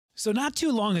So not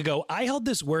too long ago, I held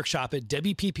this workshop at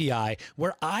WPPI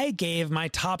where I gave my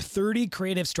top 30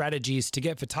 creative strategies to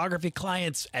get photography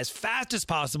clients as fast as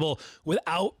possible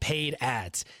without paid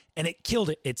ads. And it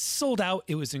killed it. It sold out.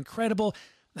 It was incredible.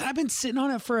 And I've been sitting on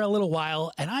it for a little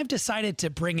while, and I've decided to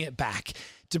bring it back.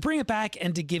 To bring it back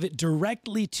and to give it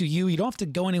directly to you. You don't have to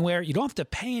go anywhere. You don't have to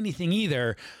pay anything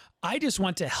either. I just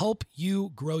want to help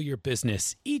you grow your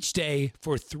business. Each day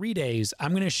for 3 days, I'm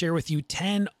going to share with you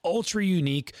 10 ultra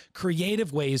unique,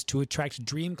 creative ways to attract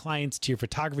dream clients to your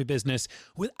photography business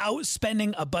without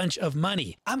spending a bunch of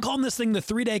money. I'm calling this thing the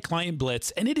 3-day client blitz,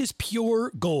 and it is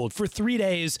pure gold. For 3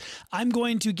 days, I'm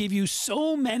going to give you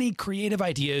so many creative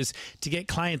ideas to get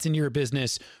clients into your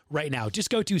business right now. Just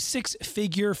go to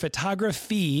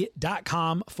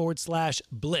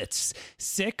sixfigurephotography.com/blitz.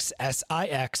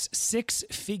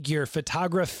 sixfigurephotography.com/blitz.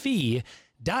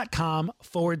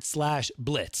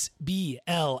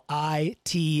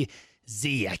 BLITZ.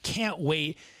 I can't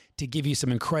wait to give you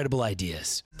some incredible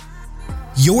ideas.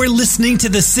 You're listening to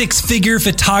the Six Figure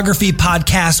Photography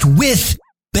Podcast with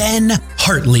Ben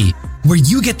Hartley, where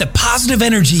you get the positive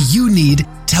energy you need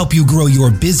to help you grow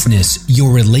your business,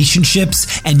 your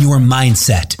relationships, and your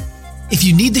mindset. If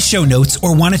you need the show notes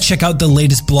or want to check out the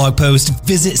latest blog post,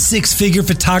 visit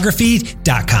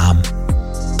sixfigurephotography.com.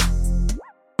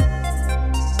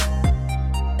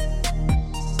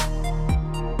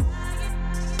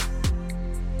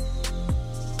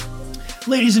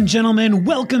 Ladies and gentlemen,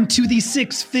 welcome to the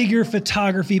Six Figure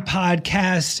Photography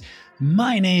Podcast.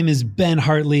 My name is Ben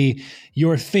Hartley,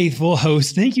 your faithful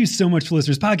host. Thank you so much for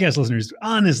listeners, podcast listeners.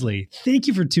 Honestly, thank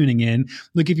you for tuning in.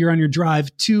 Look, if you're on your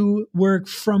drive to work,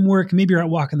 from work, maybe you're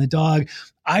out walking the dog,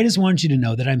 I just want you to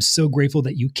know that I'm so grateful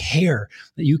that you care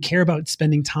about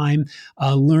spending time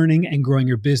learning and growing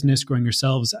your business, growing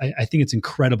yourselves. I think it's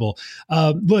incredible.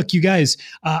 Look, you guys,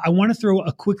 I want to throw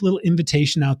a quick little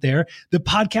invitation out there. The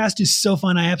podcast is so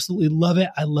fun. I absolutely love it.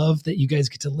 I love that you guys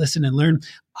get to listen and learn.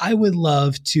 I would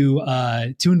love to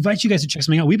invite you guys to check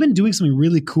something out. We've been doing something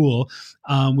really cool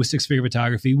with Six Figure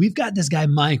Photography. We've got this guy,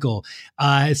 Michael.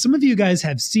 Some of you guys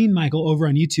have seen Michael over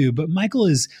on YouTube, but Michael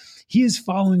is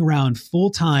following around full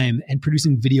time and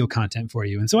producing video content for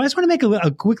you. And so I just want to make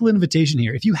a quick little invitation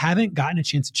here. If you haven't gotten a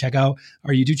chance to check out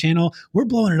our YouTube channel, we're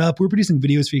blowing it up. We're producing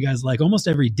videos for you guys like almost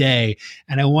every day.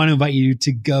 And I want to invite you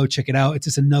to go check it out. It's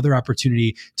just another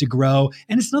opportunity to grow.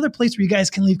 And it's another place where you guys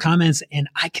can leave comments and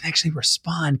I can actually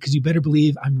respond, because you better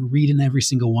believe I'm reading every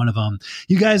single one of them.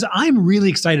 You guys, I'm really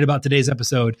excited about today's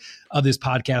episode of this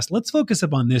podcast. Let's focus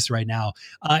up on this right now.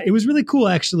 It was really cool,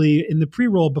 actually, in the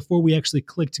pre-roll before we actually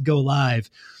clicked to go live.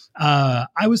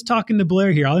 I was talking to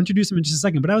Blair here. I'll introduce him in just a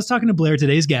second, but I was talking to Blair,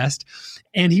 today's guest,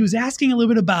 and he was asking a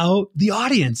little bit about the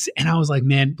audience. And I was like,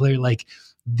 man, Blair, like,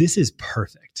 this is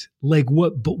perfect. Like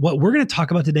what we're going to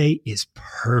talk about today is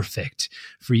perfect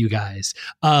for you guys.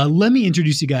 Let me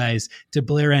introduce you guys to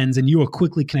Blair Enns, and you will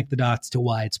quickly connect the dots to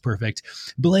why it's perfect.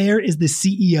 Blair is the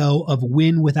CEO of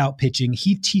Win Without Pitching.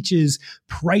 He teaches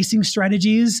pricing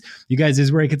strategies. You guys, this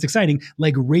is where it gets exciting,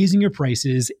 like raising your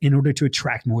prices in order to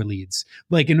attract more leads.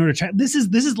 Like in order to attract, this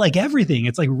is like everything.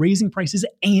 It's like raising prices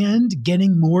and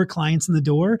getting more clients in the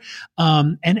door.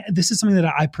 And this is something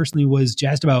that I personally was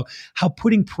jazzed about, how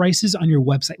putting prices on your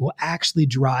website will actually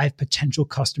drive potential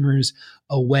customers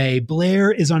away.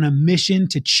 Blair is on a mission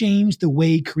to change the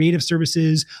way creative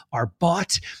services are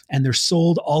bought and they're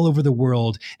sold all over the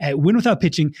world. At Win Without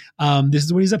Pitching, this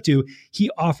is what he's up to. He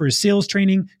offers sales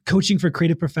training, coaching for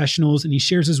creative professionals, and he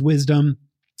shares his wisdom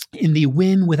in the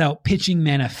Win Without Pitching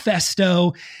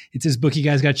Manifesto. It's his book you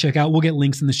guys got to check out. We'll get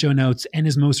links in the show notes. And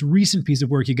his most recent piece of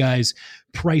work, you guys,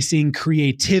 Pricing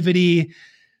Creativity.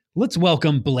 Let's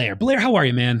welcome Blair. Blair, how are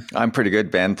you, man? I'm pretty good,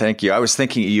 Ben. Thank you. I was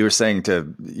thinking, you were saying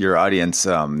to your audience,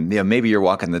 maybe you're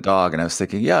walking the dog. And I was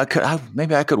thinking,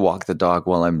 maybe I could walk the dog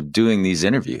while I'm doing these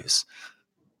interviews.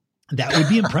 That would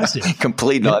be impressive.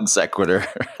 Complete non sequitur.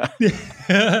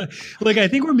 Like, I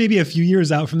think we're maybe a few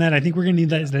years out from that. I think we're going to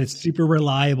need that super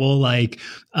reliable, like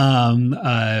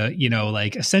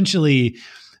essentially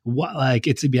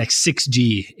it's to be like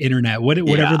 6G internet,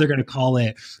 whatever they're going to call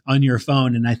it on your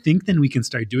phone. And I think then we can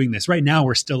start doing this. Right now,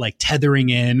 we're still like tethering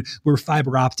in, we're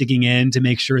fiber opticing in to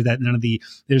make sure that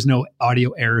there's no audio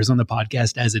errors on the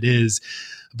podcast as it is.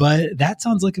 But that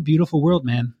sounds like a beautiful world,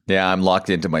 man. Yeah, I'm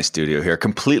locked into my studio here,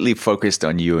 completely focused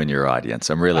on you and your audience.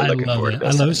 I'm really looking forward to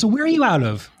this. I love it. So where are you out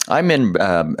of? I'm in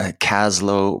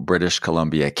Caslow, British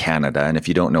Columbia, Canada. And if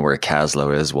you don't know where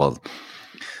Caslow is, well,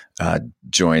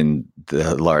 join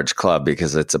the large club,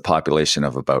 because it's a population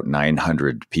of about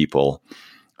 900 people,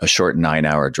 a short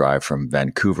 9-hour drive from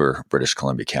Vancouver, British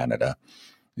Columbia, Canada.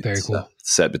 Very cool.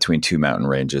 set between two mountain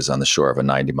ranges on the shore of a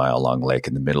 90-mile long lake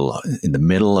in the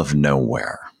middle of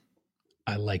nowhere.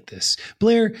 I like this.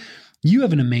 Blair, you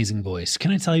have an amazing voice.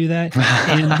 Can I tell you that?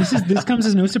 And this comes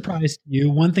as no surprise to you.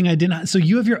 One thing I did not. So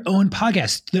you have your own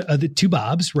podcast, the Two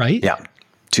Bobs, right? Yeah.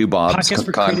 Two Bobs, Podcast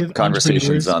for creative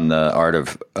conversations on the art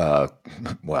of,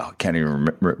 can't even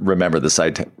remember the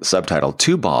subtitle.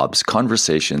 Two Bobs,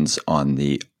 conversations on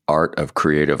the art of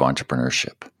creative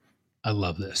entrepreneurship. I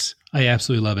love this. I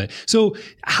absolutely love it. So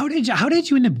how did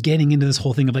you end up getting into this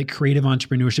whole thing of like creative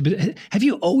entrepreneurship? Have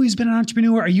you always been an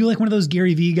entrepreneur? Are you like one of those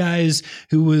Gary Vee guys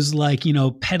who was like,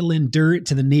 peddling dirt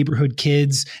to the neighborhood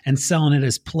kids and selling it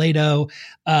as Play-Doh?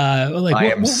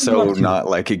 I am so not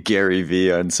like a Gary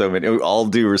Vee on so many, all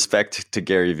due respect to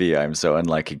Gary Vee. I'm so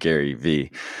unlike a Gary Vee.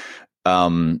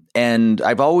 And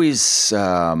I've always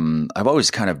kind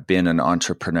of been an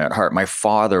entrepreneur at heart. My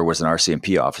father was an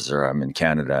RCMP officer. I'm in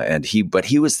Canada, and he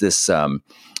was this,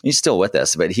 he's still with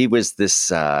us, but he was this,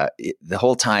 the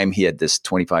whole time he had this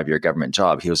 25-year government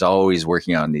job, he was always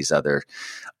working on these other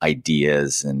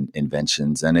ideas and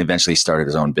inventions, and eventually started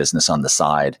his own business on the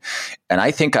side. And I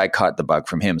think I caught the bug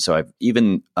from him. So I've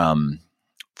even,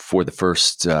 for the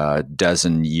first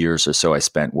dozen years or so I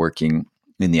spent working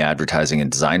in the advertising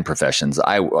and design professions,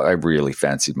 I really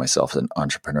fancied myself an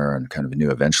entrepreneur and kind of knew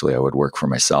eventually I would work for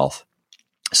myself.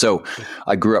 So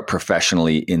I grew up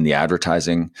professionally in the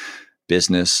advertising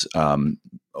business. On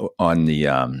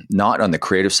the not on the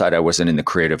creative side, I wasn't in the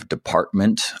creative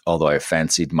department, although I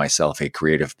fancied myself a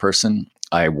creative person.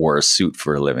 I wore a suit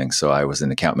for a living, so I was in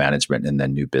account management and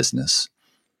then new business.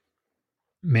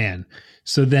 Man,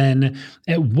 so then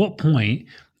at what point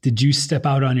did you step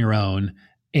out on your own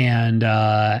and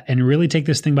really take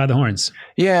this thing by the horns?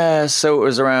 Yeah, so it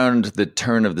was around the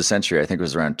turn of the century. I think it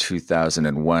was around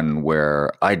 2001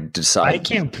 where I decided. I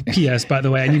can't. P.S. By the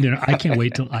way, I can't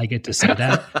wait till I get to say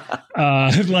that.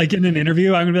 Like in an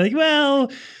interview, I'm gonna be like,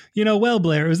 well,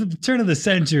 Blair, it was at the turn of the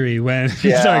century when.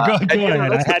 Yeah, sorry, go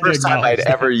ahead. That's the first time I'd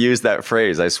ever used that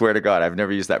phrase. I swear to God, I've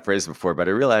never used that phrase before, but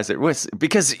I realized it was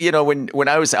because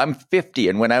I'm 50,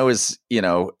 and when I was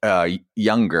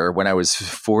younger, when I was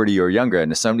 40 or younger,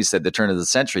 and if somebody said the turn of the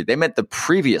century, they meant the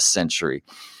previous century.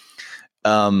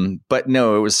 But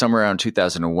no, it was somewhere around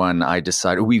 2001. I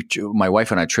decided my wife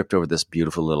and I tripped over this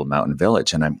beautiful little mountain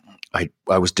village, and I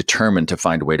was determined to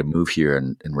find a way to move here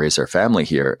and raise our family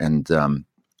here, and.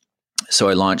 So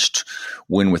I launched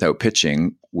Win Without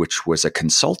Pitching, which was a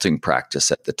consulting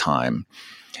practice at the time,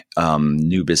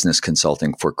 new business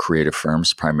consulting for creative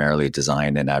firms, primarily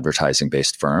design and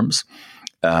advertising-based firms.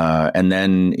 And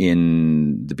then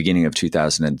in the beginning of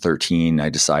 2013, I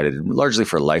decided, largely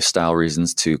for lifestyle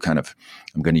reasons, to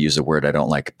I'm going to use a word I don't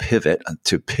like, pivot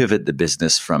the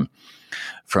business from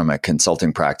a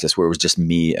consulting practice where it was just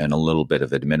me and a little bit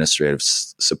of administrative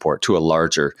support to a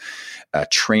larger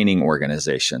training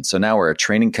organization. So now we're a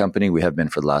training company. We have been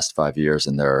for the last 5 years,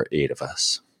 and there are 8 of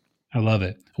us. I love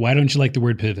it. Why don't you like the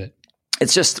word pivot?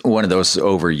 It's just one of those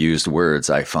overused words,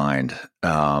 I find.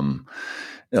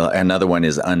 Another one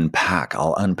is unpack.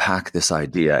 I'll unpack this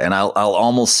idea. And I'll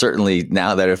almost certainly,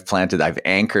 now that I've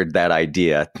anchored that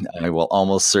idea, I will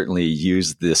almost certainly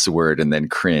use this word and then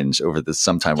cringe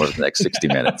sometime over the next 60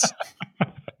 minutes.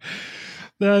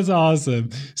 That's awesome.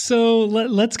 So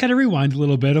let's kind of rewind a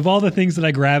little bit. Of all the things that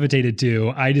I gravitated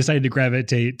to, I decided to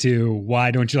gravitate to why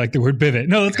don't you like the word pivot?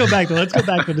 No, let's go back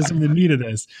to some of the meat of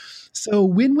this. So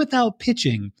Win Without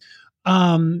Pitching.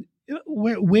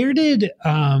 Where did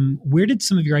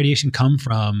some of your ideation come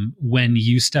from when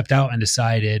you stepped out and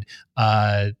decided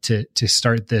to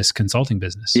start this consulting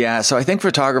business? Yeah, so I think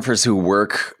photographers who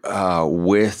work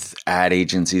with ad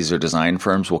agencies or design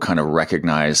firms will kind of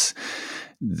recognize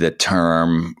the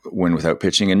term Win Without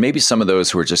Pitching, and maybe some of those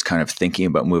who are just kind of thinking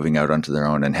about moving out onto their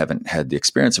own and haven't had the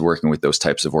experience of working with those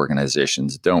types of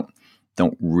organizations don't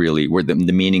really, where the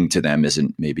meaning to them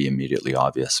isn't maybe immediately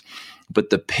obvious. But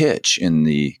the pitch in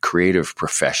the creative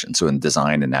profession, so in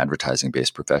design and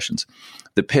advertising-based professions,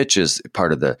 the pitch is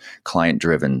part of the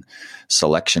client-driven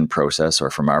selection process,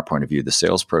 or from our point of view, the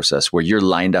sales process, where you're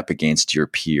lined up against your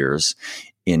peers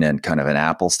in a kind of an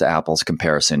apples-to-apples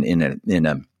comparison in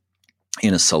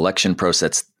a selection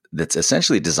process that's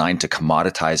essentially designed to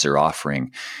commoditize your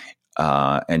offering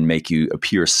and make you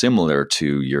appear similar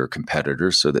to your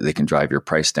competitors so that they can drive your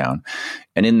price down.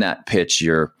 And in that pitch,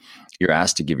 you're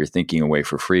asked to give your thinking away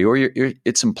for free, or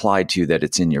it's implied to you that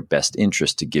it's in your best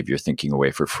interest to give your thinking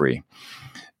away for free.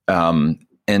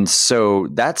 And so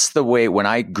that's the way, when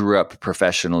I grew up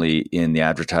professionally in the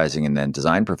advertising and then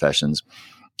design professions,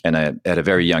 and at a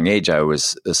very young age, I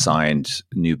was assigned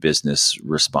new business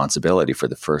responsibility for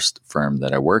the first firm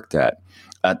that I worked at.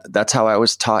 That's how I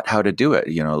was taught how to do it.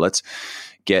 Let's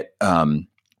get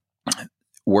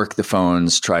work the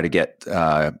phones, try to get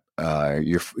try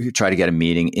to get a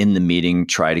meeting. In the meeting,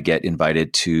 try to get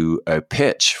invited to a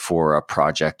pitch for a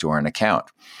project or an account.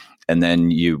 And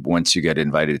then once you get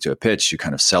invited to a pitch, you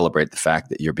kind of celebrate the fact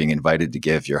that you're being invited to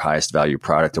give your highest value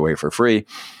product away for free.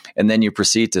 And then you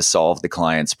proceed to solve the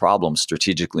client's problem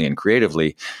strategically and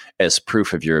creatively as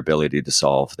proof of your ability to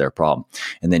solve their problem.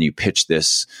 And then you pitch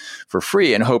this for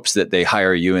free in hopes that they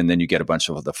hire you, and then you get a bunch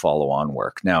of the follow-on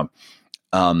work. Now,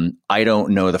 I don't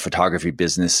know the photography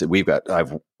business. We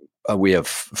have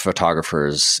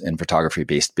photographers and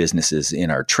photography-based businesses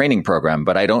in our training program,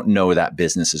 but I don't know that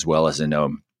business as well as I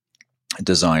know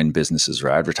design businesses or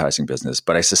advertising business.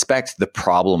 But I suspect the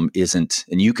problem isn't,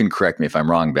 and you can correct me if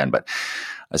I'm wrong, Ben, but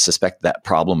I suspect that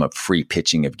problem of free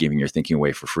pitching, of giving your thinking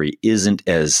away for free, isn't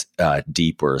as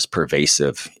deep or as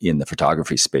pervasive in the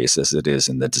photography space as it is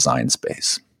in the design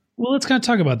space. Well, let's kind of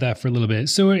talk about that for a little bit.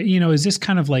 So, is this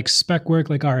kind of like spec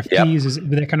work, like RFPs? Yep.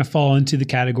 Would that kind of fall into the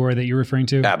category that you're referring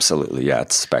to? Absolutely. Yeah,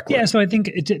 it's spec work. Yeah, so I think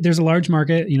there's a large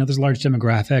market, there's a large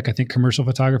demographic. I think commercial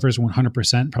photographers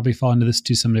 100% probably fall into this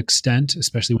to some extent,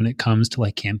 especially when it comes to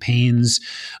like campaigns,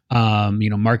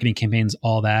 marketing campaigns,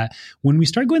 all that. When we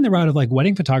start going the route of like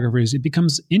wedding photographers, it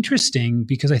becomes interesting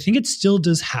because I think it still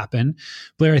does happen.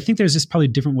 Blair, I think there's just probably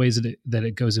different ways that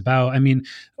it goes about. I mean,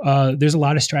 there's a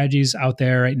lot of strategies out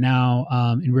there right now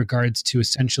in regards to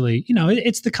essentially,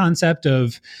 it's the concept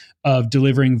of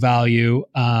delivering value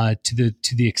to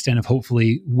the extent of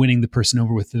hopefully winning the person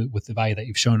over with the value that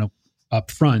you've shown up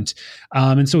front.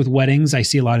 And so with weddings, I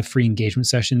see a lot of free engagement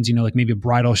sessions, like maybe a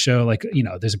bridal show, like,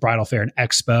 there's a bridal fair and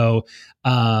expo,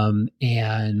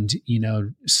 and,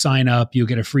 sign up, you'll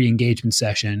get a free engagement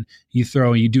session.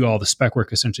 You do all the spec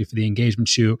work essentially for the engagement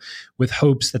shoot with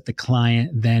hopes that the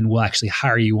client then will actually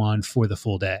hire you on for the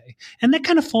full day. And that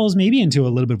kind of falls maybe into a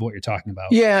little bit of what you're talking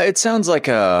about. Yeah, it sounds like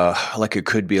it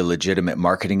could be a legitimate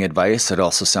marketing advice. It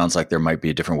also sounds like there might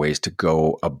be different ways to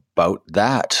go about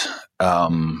that.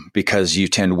 Because you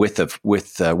tend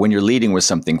when you're leading with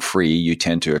something free, you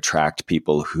tend to attract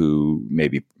people who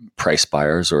maybe price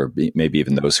buyers, or maybe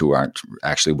even those who aren't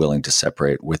actually willing to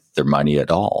separate with their money at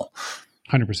all.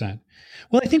 100%.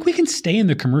 Well, I think we can stay in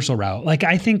the commercial route. Like,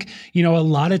 I think, a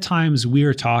lot of times we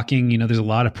are talking, there's a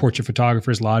lot of portrait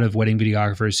photographers, a lot of wedding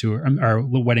videographers who are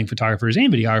wedding photographers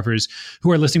and videographers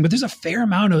who are listening, but there's a fair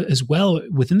amount as well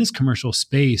within this commercial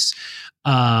space.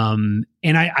 And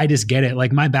I just get it.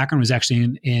 Like, my background was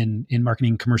actually in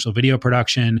marketing, commercial video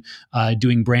production,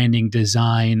 doing branding,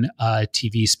 design,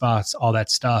 TV spots, all that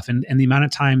stuff. And the amount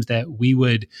of times that we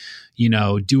would,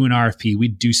 do an RFP,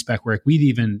 we'd do spec work. We'd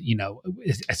even,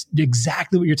 it's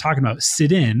exactly what you're talking about.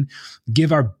 Sit in,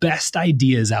 give our best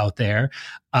ideas out there,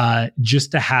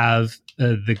 just to have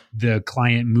the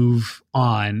client move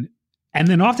on. And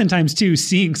then oftentimes too,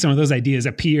 seeing some of those ideas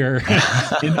appear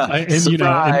in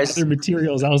other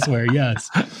materials elsewhere. Yes.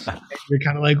 You're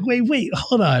kind of like, wait,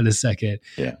 hold on a second.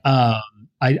 Yeah.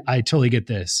 I totally get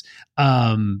this.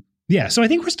 So I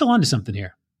think we're still onto something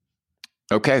here.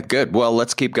 Okay, good. Well,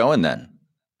 let's keep going then.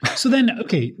 So then,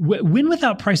 okay, win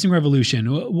without pricing revolution.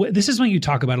 This is what you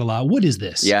talk about a lot. What is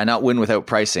this? Yeah, not win without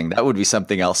pricing. That would be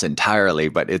something else entirely,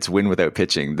 but it's win without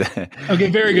pitching. Okay,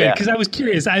 very good. Because I was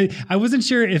curious. I wasn't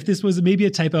sure if this was maybe a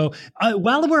typo.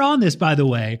 While we're on this, by the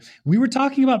way, we were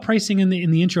talking about pricing in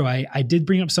the intro. I did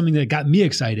bring up something that got me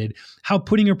excited, how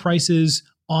putting your prices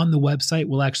on the website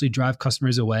will actually drive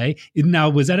customers away. Now,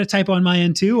 was that a typo on my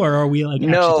end too, or are we like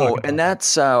no? And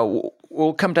that's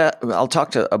I'll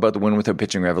talk about the win without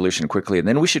pitching revolution quickly, and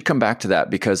then we should come back to that,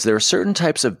 because there are certain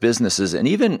types of businesses, and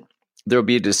even there'll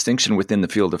be a distinction within the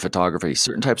field of photography,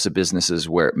 certain types of businesses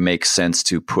where it makes sense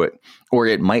to put, or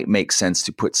it might make sense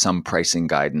to put some pricing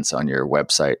guidance on your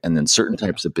website, and then certain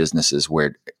types of businesses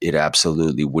where it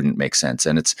absolutely wouldn't make sense.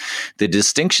 And the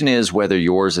distinction is whether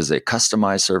yours is a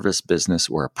customized service business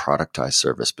or a productized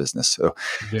service business. So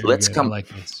let's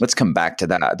come back to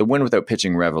that. The win without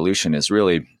pitching revolution is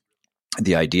really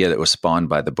the idea that was spawned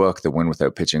by the book, The Win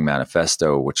Without Pitching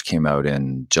Manifesto, which came out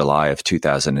in July of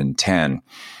 2010.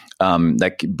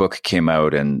 That book came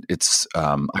out, and it's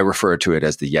I refer to it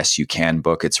as the Yes You Can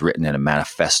book. It's written in a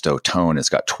manifesto tone. It's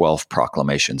got 12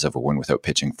 proclamations of a win without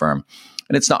pitching firm.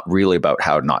 And it's not really about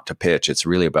how not to pitch. It's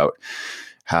really about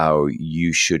how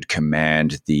you should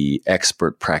command the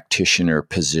expert practitioner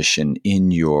position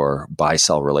in your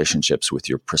buy-sell relationships with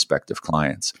your prospective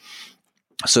clients.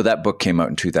 So that book came out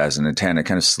in 2010. It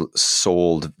kind of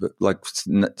sold like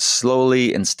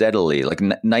slowly and steadily, like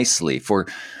nicely for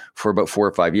about 4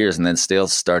 or 5 years, and then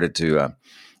sales started to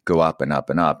go up and up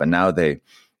and up. And now they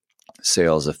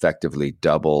sales effectively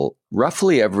double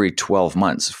roughly every 12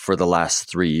 months for the last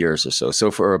 3 years or so.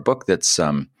 So for a book that's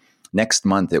next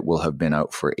month, it will have been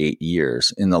out for 8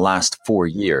 years. In the last 4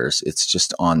 years, it's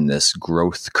just on this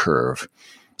growth curve.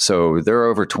 So there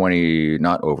are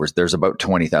there's about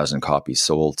 20,000 copies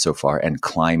sold so far and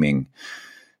climbing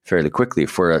fairly quickly.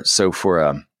 For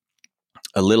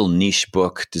a little niche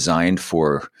book designed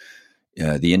for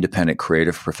the independent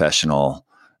creative professional,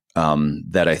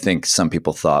 that I think some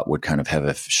people thought would kind of have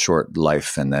a short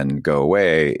life and then go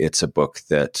away. It's a book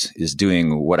that is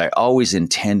doing what I always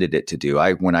intended it to do.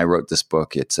 When I wrote this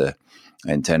book, I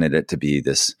intended it to be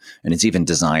this, and it's even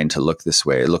designed to look this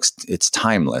way. It's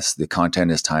timeless. The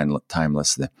content is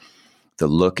timeless. The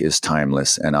look is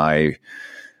timeless. And I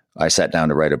sat down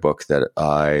to write a book that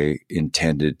I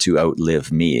intended to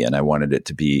outlive me, and I wanted it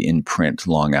to be in print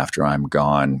long after I'm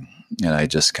gone. And I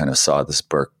just kind of saw this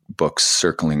book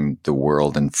circling the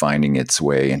world and finding its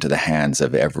way into the hands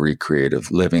of every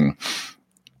living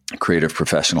creative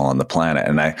professional on the planet.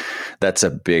 And that's a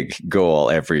big goal.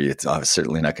 It's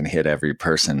certainly not going to hit every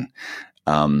person.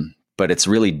 But it's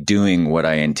really doing what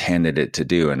I intended it to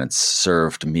do. And it's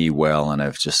served me well. And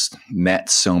I've just met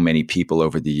so many people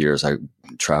over the years. I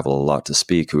travel a lot to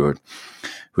speak who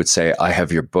would say, I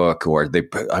have your book, or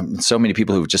so many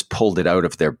people who just pulled it out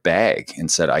of their bag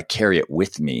and said, I carry it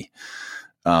with me.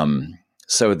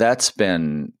 So that's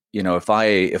been,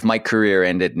 if my career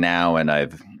ended now and I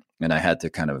had to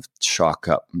kind of chalk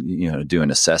up, do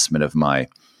an assessment of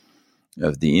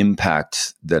the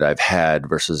impact that I've had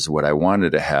versus what I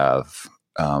wanted to have,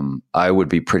 I would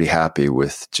be pretty happy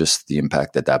with just the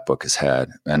impact that book has had.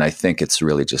 And I think it's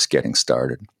really just getting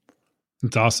started.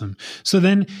 That's awesome. So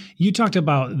then you talked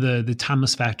about the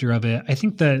timeless factor of it. I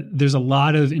think that there's a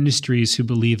lot of industries who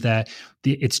believe that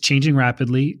it's changing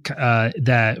rapidly,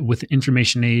 that with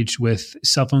information age, with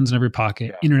cell phones in every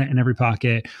pocket, internet in every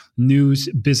pocket, news,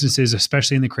 businesses,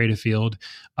 especially in the creative field,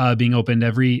 being opened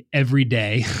every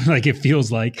day, like it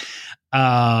feels like,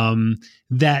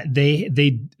 that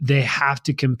they have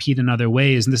to compete in other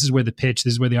ways. And this is where the pitch,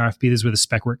 this is where the RFP, this is where the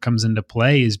spec work comes into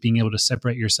play, is being able to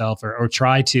separate yourself or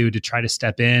try to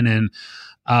step in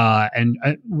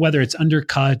and whether it's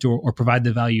undercut or provide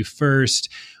the value first.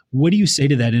 What do you say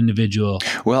to that individual?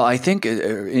 Well, I think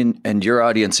and your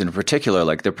audience in particular,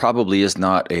 like there probably is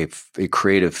not a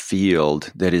creative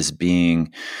field that is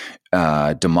being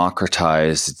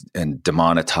democratized and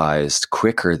demonetized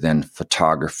quicker than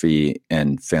photography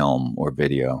and film or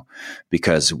video,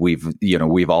 because we've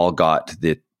all got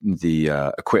the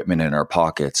equipment in our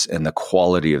pockets, and the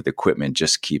quality of the equipment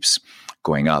just keeps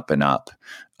going up and up.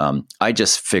 I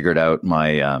just figured out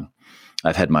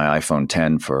I've had my iPhone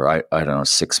 10 for, I don't know,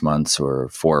 6 months or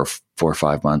four or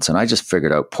 5 months. And I just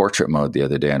figured out portrait mode the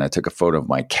other day, and I took a photo of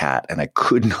my cat, and I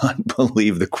could not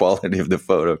believe the quality of the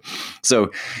photo.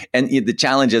 So, and the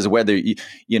challenge is whether,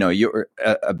 you're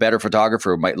a better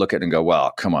photographer might look at it and go, well,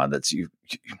 come on, that's you.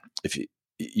 If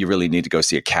you really need to go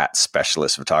see a cat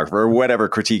specialist photographer, or whatever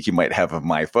critique you might have of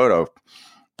my photo.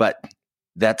 But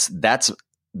that's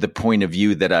the point of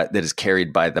view that is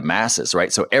carried by the masses,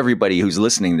 right? So everybody who's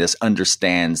listening to this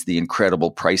understands the incredible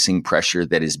pricing pressure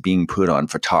that is being put on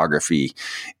photography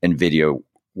and video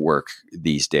work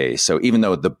these days. So even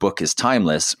though the book is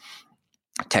timeless,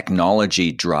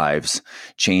 technology drives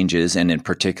changes, and in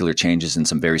particular changes in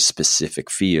some very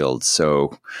specific fields.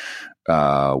 So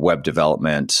web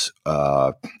development,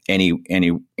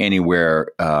 anywhere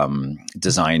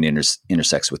design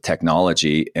intersects with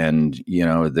technology, and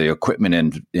the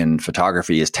equipment in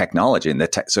photography is technology, and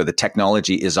so the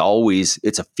technology is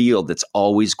it's a field that's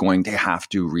always going to have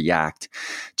to react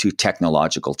to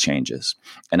technological changes.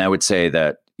 And I would say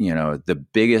that the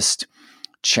biggest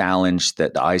challenge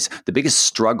the biggest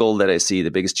struggle that I see, the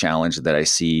biggest challenge that I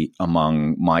see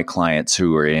among my clients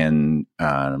who are in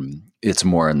it's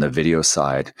more on the video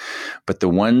side, but the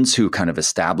ones who kind of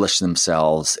establish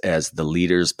themselves as the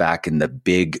leaders back in the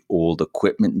big old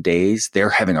equipment days,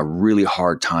 they're having a really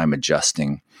hard time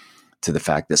adjusting to the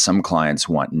fact that some clients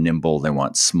want nimble, they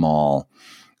want small,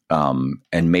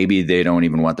 and maybe they don't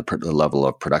even want the level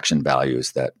of production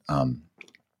values that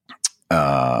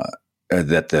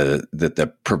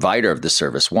the provider of the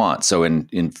service wants. So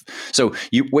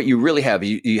what you really have,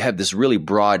 you have this really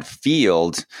broad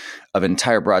field of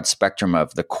entire broad spectrum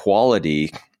of the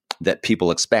quality that people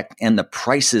expect and the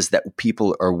prices that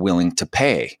people are willing to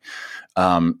pay.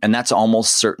 And that's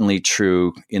almost certainly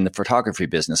true in the photography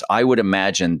business. I would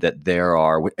imagine that there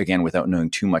are, again, without knowing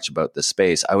too much about the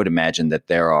space, I would imagine that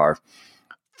there are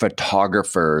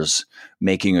photographers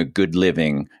making a good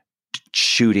living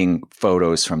shooting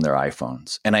photos from their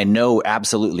iPhones. And I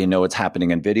absolutely know it's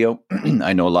happening in video.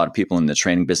 I know a lot of people in the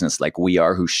training business like we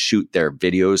are who shoot their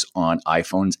videos on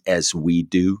iPhones as we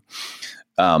do.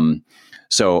 And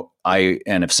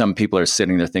if some people are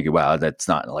sitting there thinking, wow, that's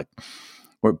not like,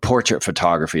 portrait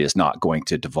photography is not going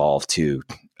to devolve to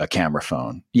a camera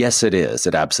phone. Yes, it is.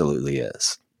 It absolutely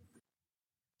is.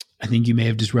 I think you may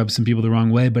have just rubbed some people the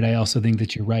wrong way, but I also think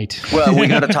that you're right. Well, we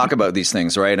got to talk about these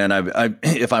things, right? And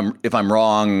if I'm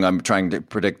wrong, I'm trying to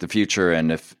predict the future,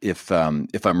 and if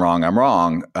I'm wrong, I'm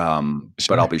wrong. Sure.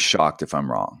 But I'll be shocked if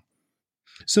I'm wrong.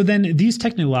 So then these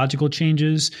technological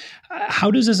changes, how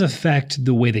does this affect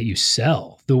the way that you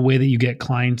sell, the way that you get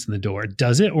clients in the door?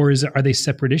 Does it, or are they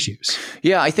separate issues?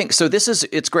 Yeah, I think so.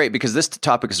 It's great because this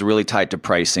topic is really tied to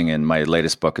pricing. And my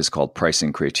latest book is called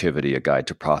Pricing Creativity, A Guide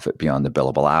to Profit Beyond the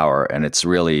Billable Hour. And it's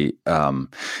really,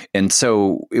 and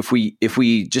so if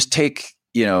we just take,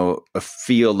 a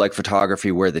field like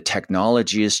photography where the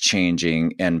technology is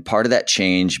changing, and part of that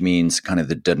change means kind of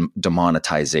the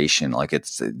demonetization, like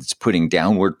it's putting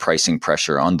downward pricing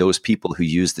pressure on those people who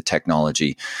use the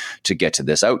technology to get to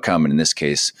this outcome, and in this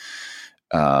case,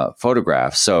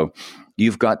 photographs. So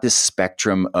you've got this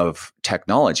spectrum of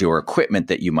technology or equipment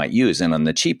that you might use, and on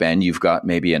the cheap end, you've got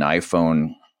maybe an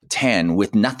iPhone 10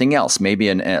 with nothing else, maybe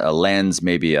a lens,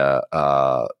 maybe a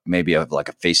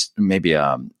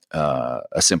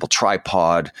simple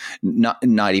tripod,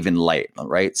 not even light,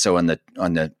 right? So on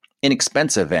the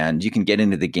inexpensive end, you can get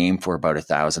into the game for about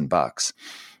 $1,000.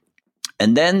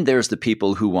 And then there's the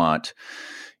people who want,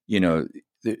 there's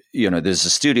a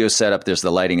studio setup, there's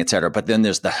the lighting, et cetera. But then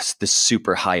there's the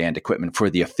super high end equipment for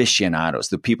the aficionados,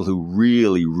 the people who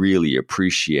really, really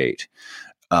appreciate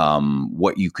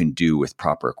what you can do with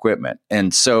proper equipment.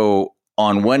 And so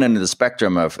on one end of the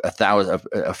spectrum of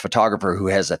a photographer who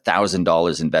has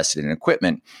 $1,000 invested in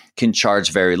equipment can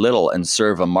charge very little and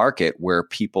serve a market where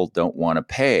people don't want to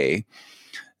pay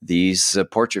these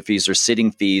portrait fees or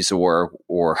sitting fees or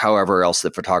however else the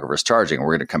photographer is charging.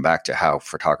 We're going to come back to how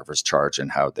photographers charge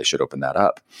and how they should open that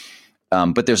up.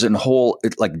 But there's a whole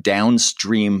like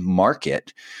downstream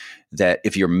market that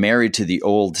if you're married to the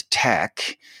old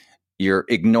tech, you're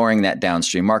ignoring that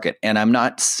downstream market. And I'm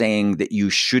not saying that you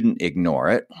shouldn't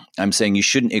ignore it. I'm saying you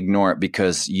shouldn't ignore it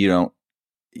because you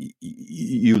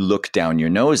look down your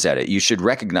nose at it. You should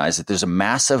recognize that there's a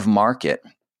massive market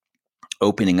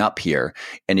opening up here.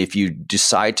 And if you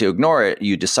decide to ignore it,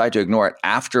 you decide to ignore it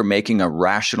after making a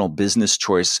rational business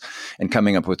choice and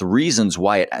coming up with reasons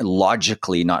why it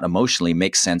logically, not emotionally,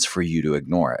 makes sense for you to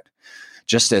ignore it.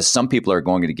 Just as some people are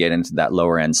going to get into that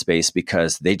lower end space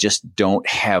because they just don't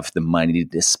have the money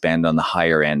to spend on the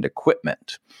higher end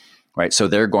equipment, right? So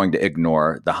they're going to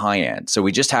ignore the high end. So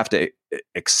we just have to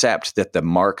accept that the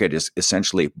market is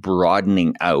essentially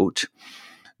broadening out,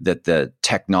 that the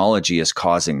technology is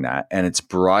causing that, and it's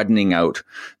broadening out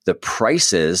the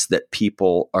prices that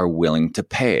people are willing to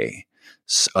pay.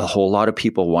 A whole lot of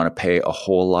people want to pay a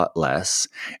whole lot less.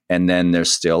 And then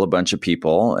there's still a bunch of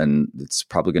people, and it's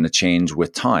probably going to change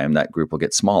with time. That group will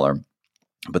get smaller.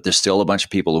 But there's still a bunch of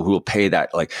people who will pay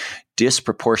that like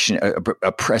disproportionate,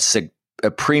 a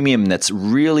premium that's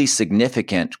really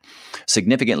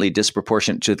significantly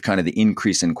disproportionate to kind of the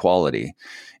increase in quality.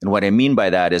 And what I mean by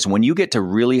that is when you get to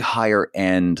really higher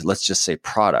end, let's just say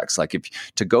products, like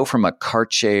to go from a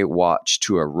Cartier watch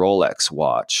to a Rolex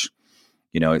watch,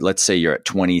 let's say you're at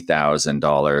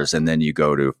 $20,000 and then you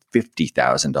go to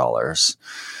 $50,000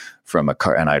 from a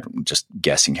car. And I'm just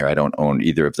guessing here. I don't own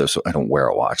either of those. So I don't wear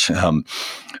a watch.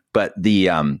 But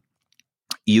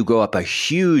you go up a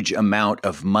huge amount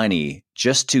of money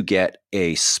just to get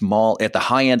a small, at the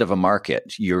high end of a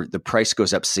market, the price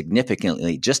goes up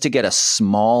significantly just to get a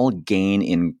small gain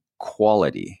in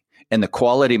quality. And the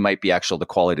quality might be the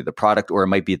quality of the product, or it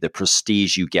might be the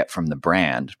prestige you get from the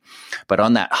brand. But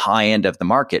on that high end of the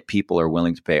market, people are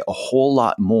willing to pay a whole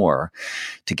lot more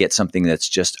to get something that's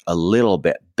just a little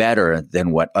bit better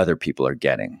than what other people are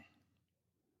getting.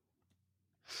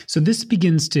 So this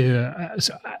begins to,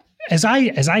 as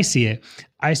I see it,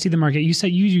 I see the market. You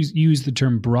said you use the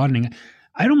term broadening.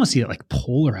 I'd almost see it like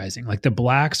polarizing, like the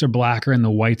blacks are blacker and the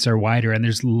whites are whiter, and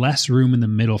there's less room in the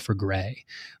middle for gray.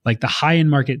 Like the high end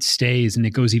market stays and it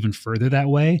goes even further that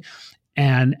way.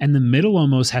 And the middle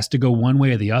almost has to go one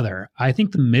way or the other. I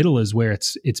think the middle is where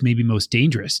it's maybe most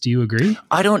dangerous. Do you agree?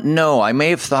 I don't know. I may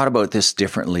have thought about this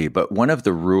differently, but one of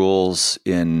the rules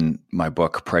in my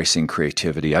book, Pricing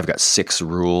Creativity, I've got 6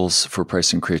 rules for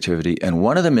pricing creativity, and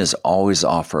one of them is always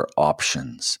offer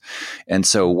options. And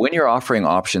so when you're offering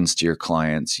options to your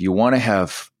clients, you want to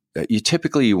have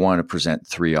you want to present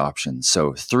 3 options.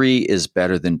 So 3 is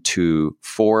better than 2.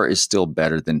 4 is still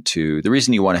better than 2. The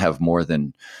reason you want to have more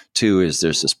than 2 is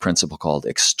there's this principle called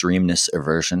extremeness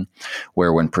aversion,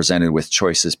 where when presented with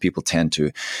choices, people tend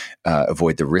to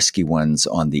avoid the risky ones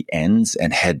on the ends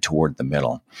and head toward the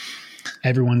middle.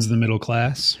 Everyone's the middle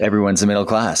class. Everyone's the middle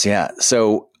class, yeah.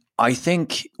 So I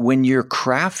think when you're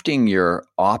crafting your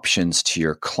options to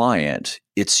your client,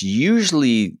 it's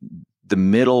usually the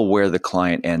middle where the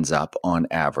client ends up on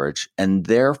average. And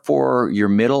therefore, your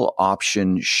middle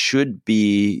option should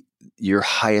be your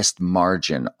highest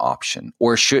margin option,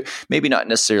 or should maybe not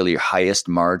necessarily your highest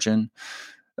margin,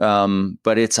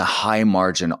 but it's a high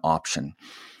margin option.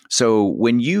 So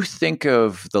when you think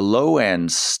of the low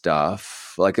end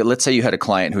stuff, like let's say you had a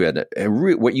client who had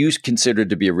what you considered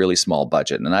to be a really small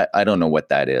budget, and I don't know what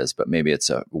that is, but maybe it's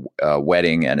a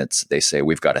wedding, and they say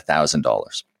we've got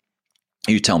 $1,000.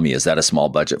 You tell me, is that a small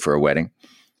budget for a wedding?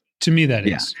 To me, that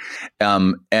is.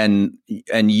 And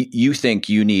you think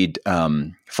you need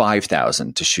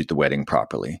 $5,000 to shoot the wedding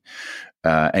properly.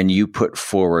 And you put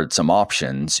forward some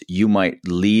options, you might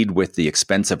lead with the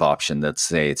expensive option that's,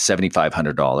 say,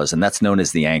 $7,500, and that's known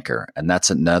as the anchor. And that's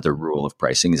another rule of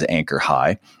pricing, is anchor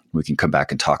high. We can come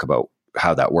back and talk about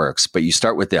how that works. But you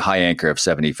start with the high anchor of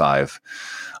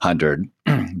 $7,500,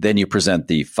 then you present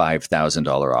the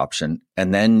 $5,000 option,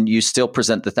 and then you still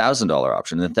present the $1,000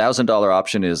 option. And the $1,000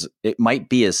 option it might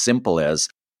be as simple as,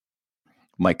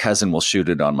 my cousin will shoot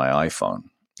it on my iPhone.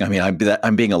 I mean,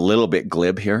 I'm being a little bit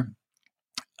glib here.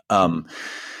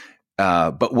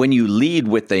 But when you lead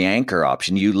with the anchor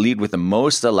option, you lead with the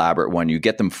most elaborate one. You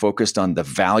get them focused on the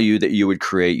value that you would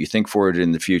create. You think forward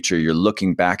in the future. You're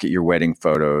looking back at your wedding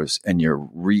photos, and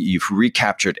you've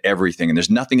recaptured everything. And there's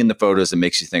nothing in the photos that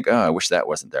makes you think, oh, I wish that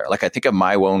wasn't there. Like I think of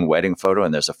my own wedding photo,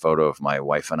 and there's a photo of my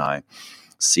wife and I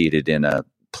seated in a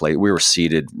place. We were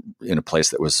seated in a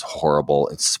place that was horrible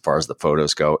as far as the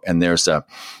photos go. And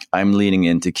I'm leaning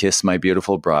in to kiss my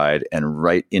beautiful bride, and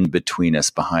right in between us,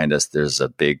 behind us, there's a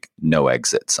big no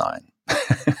exit sign.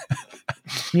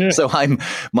 Yeah. So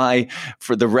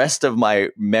for the rest of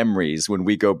my memories, when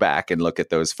we go back and look at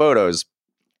those photos,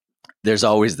 there's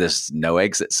always this no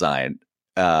exit sign.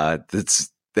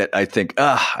 That I think,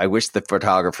 I wish the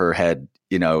photographer had,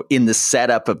 in the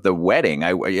setup of the wedding,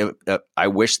 I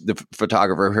wish the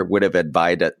photographer would have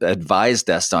advised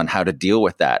us on how to deal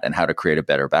with that and how to create a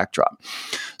better backdrop.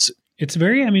 So, it's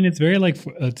very like,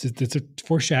 it's a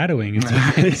foreshadowing.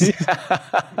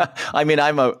 I mean,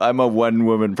 I'm a one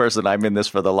woman person. I'm in this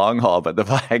for the long haul, but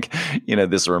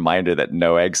this reminder that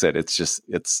no exit,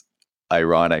 it's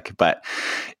ironic, but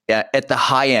at the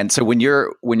high end. So when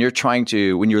you're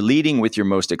leading with your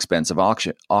most expensive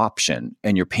option,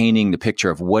 and you're painting the picture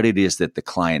of what it is that the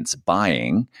client's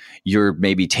buying, you're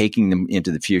maybe taking them into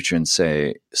the future and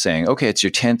saying, okay, it's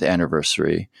your 10th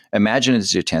anniversary. Imagine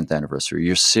it's your 10th anniversary.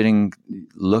 You're sitting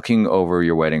looking over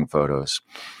your wedding photos,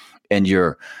 and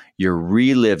you're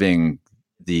reliving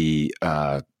the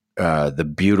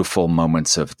beautiful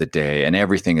moments of the day, and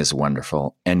everything is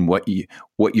wonderful. And what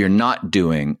you're not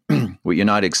doing, what you're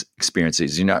not experiencing,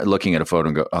 is you're not looking at a photo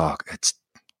and go, oh,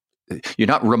 you're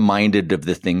not reminded of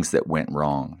the things that went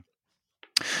wrong.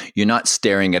 You're not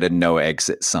staring at a no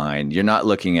exit sign. You're not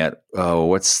looking at, oh,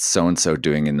 what's so-and-so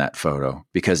doing in that photo?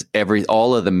 Because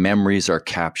all of the memories are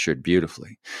captured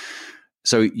beautifully.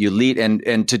 So you lead,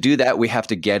 and to do that, we have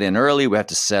to get in early. We have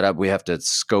to set up, we have to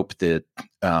scope the,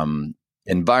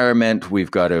 environment.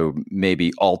 We've got to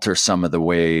maybe alter some of the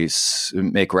ways,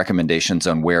 make recommendations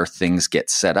on where things get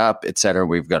set up, et cetera.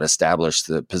 We've got to establish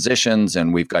the positions,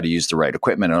 and we've got to use the right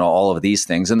equipment and all of these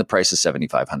things. And the price is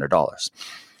 $7,500.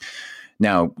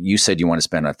 Now, you said you want to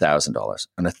spend $1,000.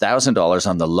 And $1,000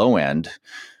 on the low end,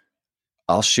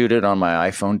 I'll shoot it on my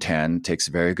iPhone 10, takes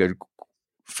very good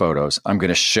photos. I'm going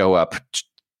to show up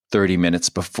 30 minutes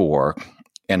before,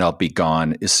 and I'll be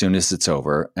gone as soon as it's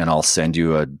over, and I'll send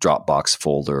you a Dropbox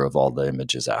folder of all the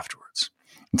images afterwards.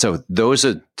 And so those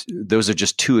are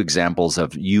just two examples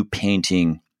of you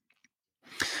painting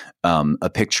a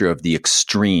picture of the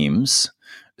extremes,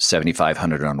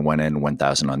 7,500 on one end,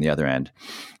 1,000 on the other end.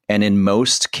 And in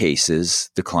most cases,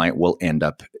 the client will end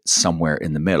up somewhere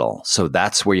in the middle. So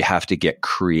that's where you have to get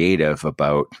creative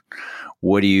about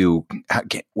what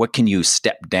can you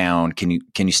step down? Can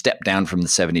you step down from the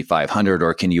 7,500,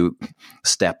 or can you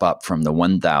step up from the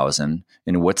 1,000?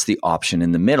 And what's the option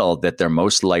in the middle that they're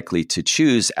most likely to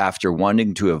choose after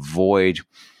wanting to avoid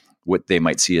what they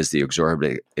might see as the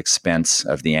exorbitant expense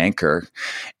of the anchor,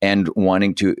 and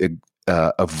wanting to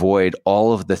avoid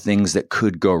all of the things that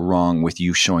could go wrong with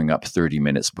you showing up 30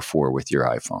 minutes before with your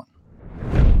iPhone?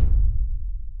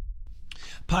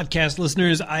 Podcast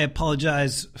listeners, I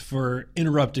apologize for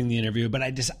interrupting the interview, but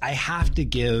I have to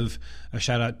give a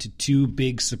shout out to two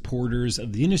big supporters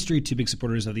of the industry, two big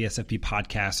supporters of the SFP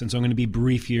podcast. And so I'm going to be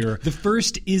brief here. The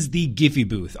first is the Giphy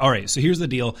booth. All right, so here's the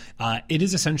deal. It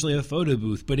is essentially a photo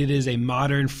booth, but it is a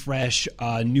modern, fresh,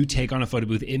 new take on a photo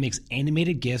booth. It makes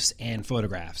animated GIFs and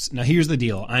photographs. Now, here's the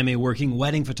deal. I'm a working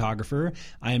wedding photographer.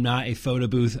 I am not a photo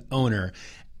booth owner.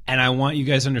 And I want you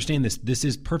guys to understand this. This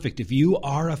is perfect. If you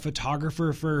are a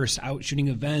photographer first, out shooting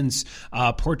events,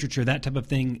 portraiture, that type of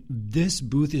thing, this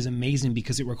booth is amazing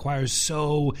because it requires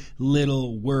so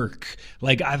little work.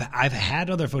 Like I've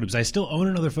had other photo booths. I still own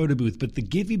another photo booth, but the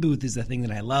Giphy booth is the thing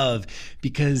that I love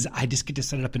because I just get to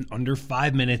set it up in under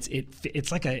 5 minutes. It's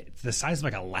the size of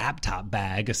like a laptop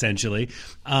bag, essentially.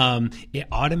 It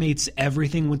automates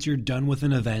everything once you're done with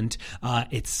an event.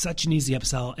 It's such an easy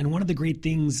upsell. And one of the great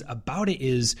things about it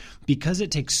is because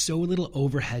it takes so little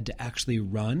overhead to actually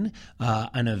run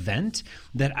an event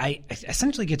that I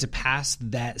essentially get to pass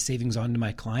that savings on to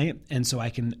my client. And so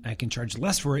I can charge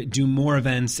less for it, do more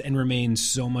events, and remain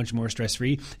so much more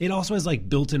stress-free. It also has like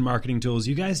built-in marketing tools.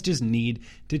 You guys just need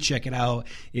to check it out.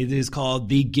 It is called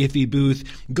the Giphy booth.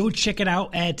 Go check it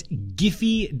out at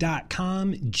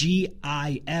giphy.com,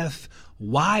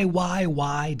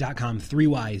 GIFYYY.com, 3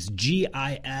 Y's,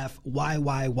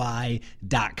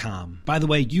 GIFYYY.com. By the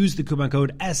way, use the coupon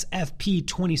code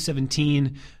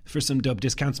SFP2017 for some dope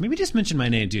discounts. Maybe just mention my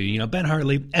name too. Ben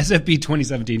Hartley,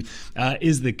 SFP2017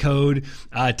 is the code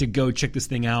to go check this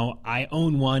thing out. I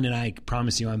own one and I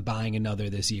promise you I'm buying another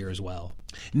this year as well.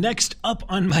 Next up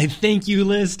on my thank you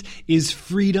list is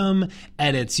Freedom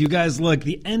Edits. You guys, look,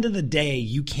 the end of the day,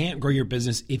 you can't grow your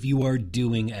business if you are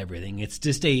doing everything. It's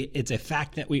a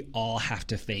fact that we all have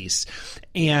to face.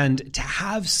 And to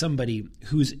have somebody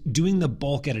who's doing the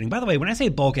bulk editing, by the way, when I say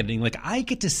bulk editing, like you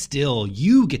get to still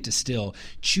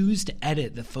choose to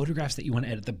edit the photographs that you want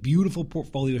to edit, the beautiful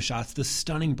portfolio shots, the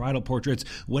stunning bridal portraits,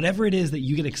 whatever it is that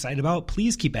you get excited about,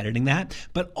 please keep editing that.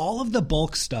 But all of the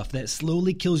bulk stuff that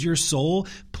slowly kills your soul,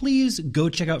 please go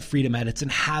check out Freedom Edits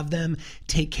and have them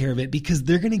take care of it because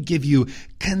they're going to give you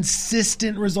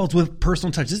consistent results with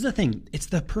personal touch. This is the thing. It's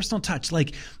the personal touch,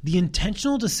 like the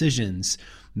intentional decisions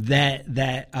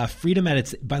that Freedom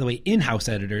Edits, by the way, in-house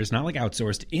editors, not like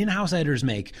outsourced, in-house editors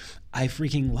make, I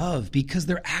freaking love because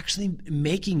they're actually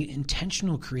making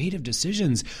intentional creative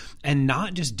decisions and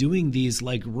not just doing these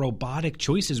like robotic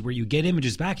choices where you get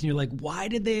images back and you're like, why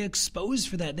did they expose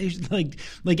for that? They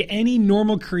like any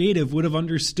normal creative would have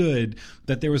understood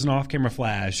that there was an off-camera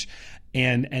flash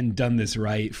and done this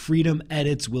right. Freedom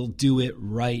Edits will do it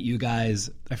right, you guys.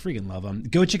 I freaking love them.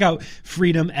 Go check out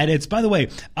Freedom Edits. By the way,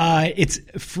 it's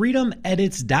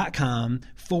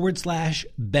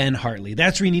freedomedits.com/Ben Hartley.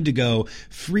 That's where you need to go.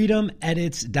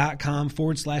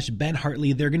 freedomedits.com/Ben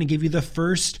Hartley. They're going to give you the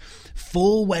first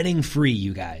full wedding free,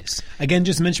 you guys. Again,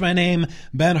 just mention my name,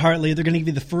 Ben Hartley. They're going to give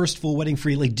you the first full wedding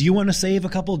free. Like, do you want to save a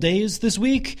couple days this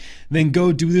week? Then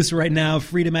go do this right now.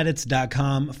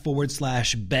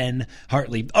 freedomedits.com/Ben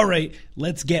Hartley. All right,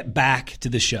 let's get back to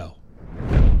the show.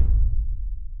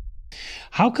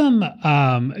 How come,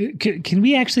 can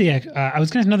we actually, I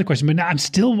was going to ask another question, but I'm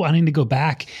still wanting to go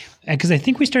back because I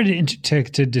think we started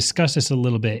to discuss this a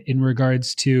little bit in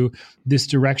regards to this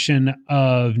direction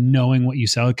of knowing what you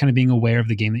sell, kind of being aware of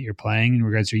the game that you're playing in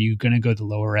regards to, are you going to go the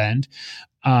lower end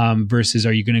versus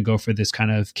are you going to go for this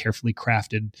kind of carefully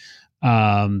crafted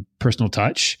personal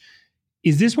touch?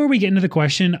 Is this where we get into the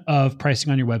question of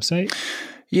pricing on your website?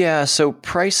 Yeah. So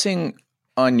pricing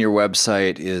on your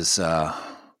website is,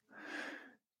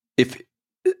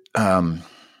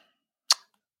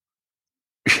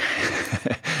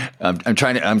 I'm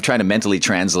trying to mentally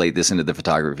translate this into the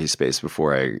photography space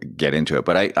before I get into it.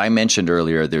 But I mentioned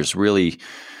earlier, there's really,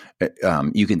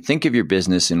 you can think of your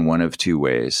business in one of two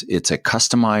ways. It's a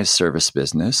customized service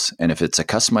business. And if it's a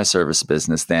customized service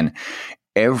business, then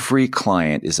every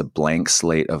client is a blank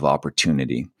slate of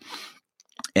opportunity.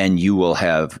 And you will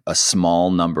have a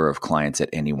small number of clients at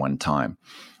any one time.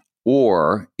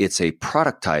 Or it's a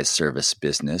productized service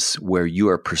business where you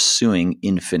are pursuing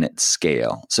infinite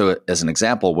scale. So as an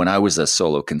example, when I was a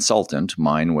solo consultant,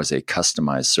 mine was a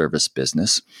customized service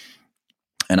business.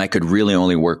 And I could really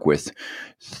only work with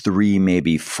 3,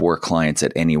 maybe 4 clients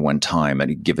at any one time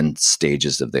at given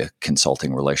stages of the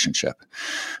consulting relationship.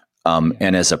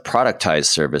 And as a productized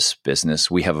service business,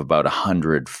 we have about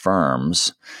 100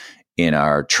 firms in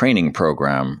our training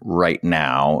program right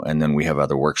now, and then we have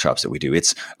other workshops that we do.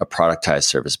 It's a productized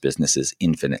service business is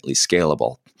infinitely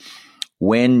scalable.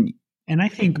 When And I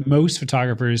think most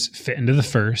photographers fit into the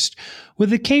first,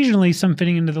 with occasionally some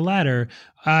fitting into the latter,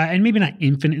 and maybe not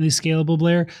infinitely scalable,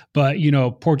 Blair, but,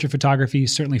 portrait photography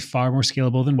is certainly far more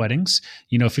scalable than weddings.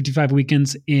 55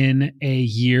 weekends in a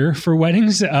year for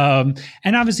weddings. And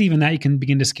obviously even that you can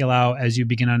begin to scale out as you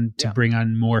begin to bring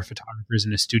on more photographers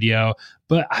in a studio.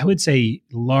 But I would say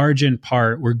large in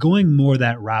part, we're going more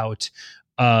that route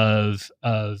of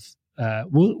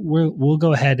we'll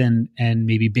go ahead and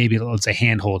maybe let's say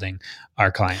hand holding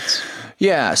our clients.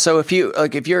 Yeah. So if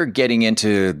you're getting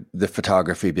into the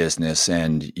photography business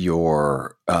and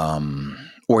you're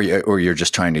or you're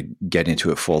just trying to get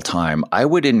into it full time, I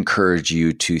would encourage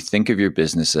you to think of your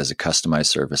business as a customized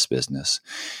service business,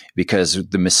 because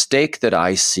the mistake that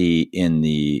I see in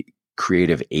the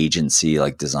creative agency,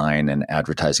 like design and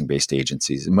advertising based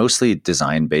agencies, mostly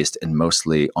design based and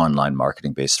mostly online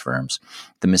marketing based firms.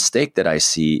 The mistake that I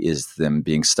see is them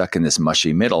being stuck in this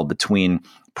mushy middle between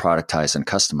productized and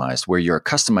customized, where you're a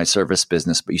customized service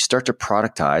business, but you start to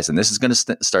productize, and this is going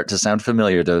to start to sound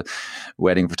familiar to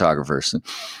wedding photographers.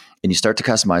 And you start to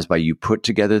customize by you put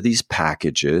together these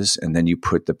packages and then you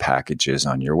put the packages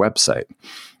on your website.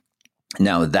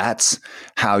 Now, that's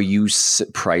how you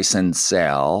price and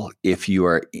sell if you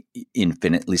are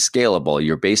infinitely scalable.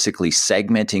 You're basically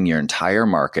segmenting your entire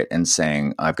market and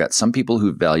saying, I've got some people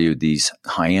who value these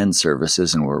high-end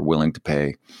services and we're willing to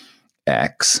pay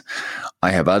X.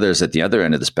 I have others at the other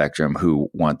end of the spectrum who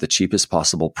want the cheapest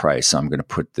possible price. So I'm going to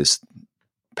put this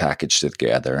package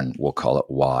together and we'll call it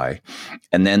Y.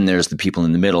 And then there's the people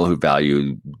in the middle who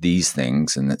value these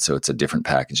things. And so it's a different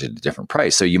package at a different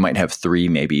price. So you might have 3,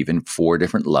 maybe even 4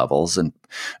 different levels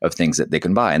of things that they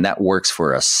can buy. And that works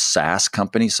for a SaaS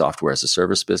company, software as a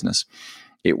service business.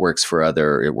 It works for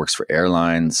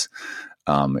airlines.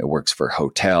 It works for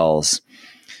hotels.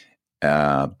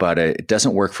 But it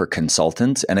doesn't work for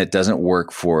consultants, and it doesn't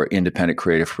work for independent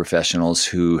creative professionals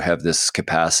who have this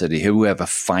capacity, who have a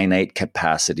finite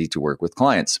capacity to work with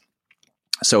clients.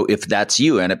 So if that's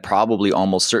you, and it probably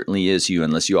almost certainly is you,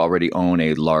 unless you already own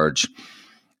a large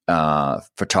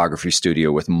photography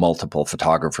studio with multiple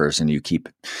photographers, and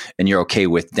you're okay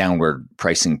with downward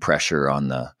pricing pressure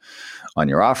on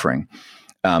your offering.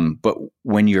 But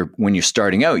when you're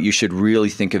starting out, you should really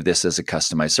think of this as a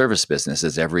customized service business,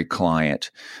 as every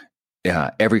client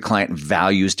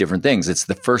values different things. It's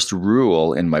the first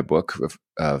rule in my book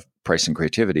of Pricing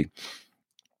Creativity.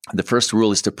 The first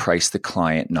rule is to price the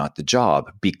client, not the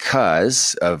job,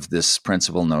 because of this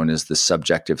principle known as the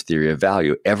subjective theory of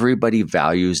value. Everybody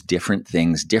values different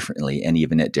things differently, and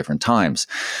even at different times.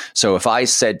 So if I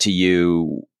said to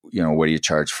you, what do you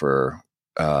charge for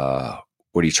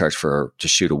to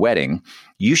shoot a wedding?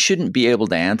 You shouldn't be able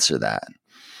to answer that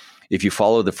if you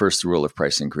follow the first rule of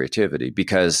Pricing Creativity,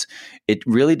 because it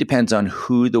really depends on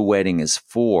who the wedding is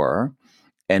for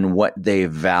and what they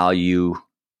value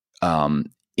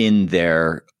in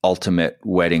their ultimate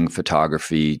wedding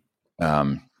photography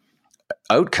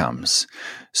outcomes.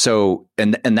 So,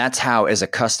 and that's how, as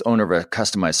owner of a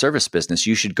customized service business,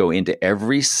 you should go into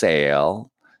every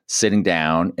sale sitting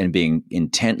down and being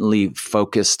intensely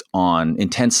focused on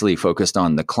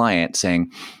the client,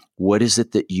 saying, what is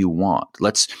it that you want?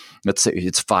 Let's say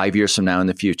it's 5 years from now in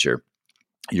the future.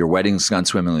 Your wedding's gone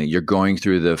swimmingly. You're going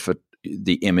through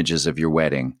the images of your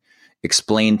wedding.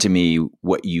 Explain to me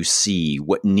what you see,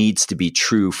 what needs to be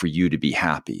true for you to be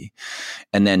happy.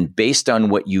 And then based on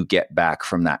what you get back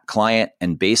from that client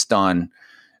and based on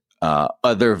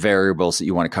other variables that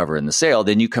you want to cover in the sale,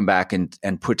 then you come back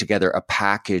and put together a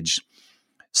package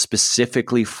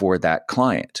specifically for that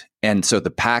client. And so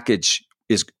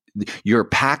your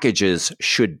packages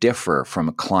should differ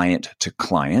from client to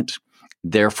client.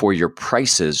 Therefore, your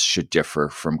prices should differ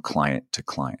from client to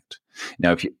client.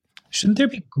 Now, shouldn't there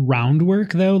be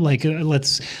groundwork though? Like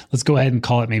let's go ahead and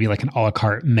call it maybe like an a la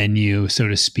carte menu, so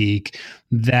to speak,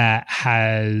 that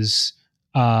has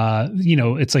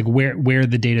it's like where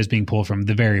the data is being pulled from,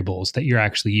 the variables that you're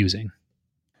actually using.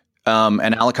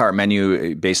 An a la carte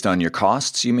menu based on your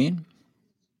costs, you mean?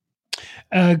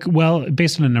 Well,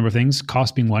 based on a number of things,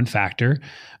 cost being one factor,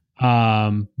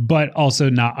 but also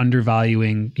not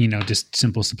undervaluing, just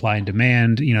simple supply and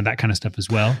demand, that kind of stuff as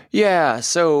well. Yeah.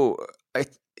 So,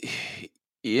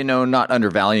 not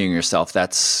undervaluing yourself,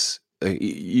 that's,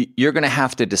 you're going to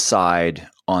have to decide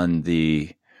on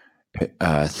the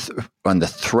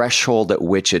threshold at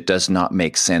which it does not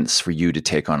make sense for you to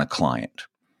take on a client.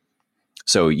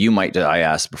 So I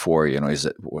asked before, how's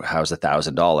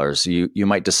 $1,000? You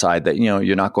might decide that,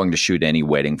 you're not going to shoot any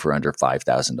wedding for under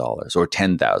 $5,000 or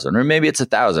 $10,000, or maybe it's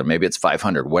 $1,000, maybe it's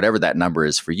 $500, whatever that number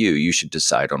is for you. You should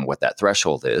decide on what that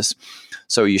threshold is.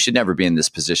 So you should never be in this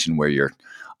position where you're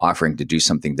offering to do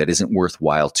something that isn't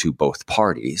worthwhile to both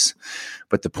parties.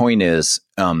 But the point is,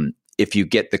 if you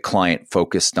get the client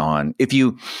focused on,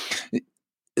 the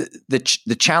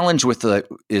challenge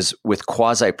with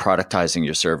quasi productizing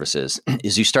your services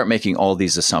is you start making all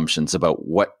these assumptions about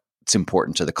what's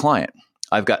important to the client.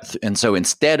 And so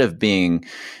instead of being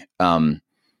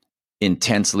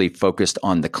intensely focused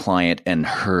on the client and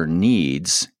her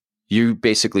needs, you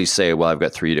basically say, well, I've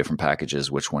got 3 different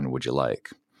packages. Which one would you like?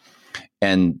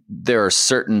 And there are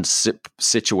certain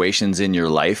situations in your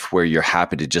life where you're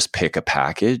happy to just pick a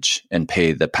package and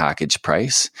pay the package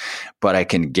price. But I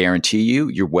can guarantee you,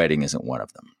 your wedding isn't one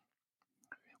of them.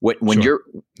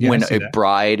 When a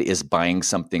bride is buying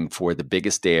something for the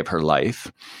biggest day of her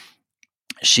life,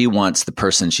 she wants the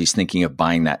person she's thinking of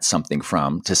buying that something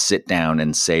from to sit down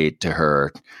and say to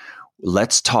her,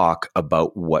 let's talk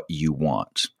about what you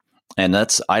want. And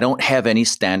I don't have any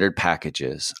standard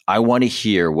packages. I want to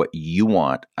hear what you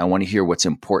want. I want to hear what's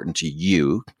important to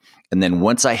you. And then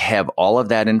once I have all of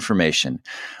that information,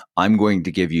 I'm going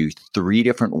to give you 3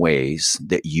 different ways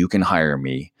that you can hire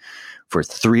me for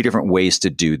 3 different ways to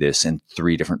do this and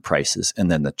 3 different prices. And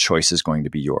then the choice is going to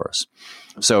be yours.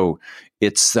 So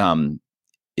it's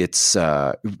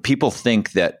people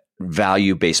think that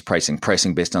value-based pricing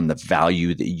based on the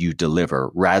value that you deliver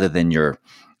rather than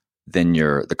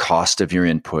the cost of your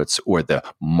inputs or the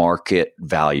market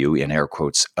value, in air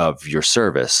quotes, of your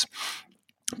service.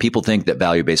 People think that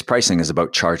value-based pricing is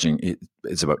about charging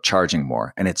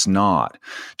more, and it's not.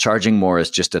 Charging more is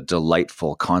just a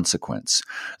delightful consequence.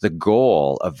 The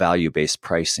goal of value-based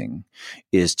pricing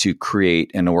is to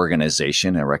create an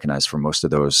organization. I recognize for most of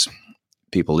those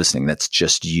people listening, that's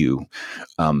just you,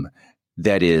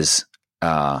 that is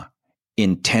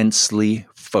intensely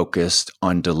focused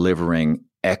on delivering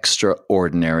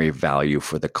extraordinary value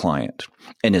for the client.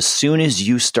 And as soon as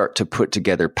you start to put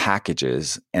together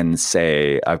packages and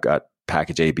say, I've got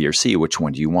package A, B, or C, which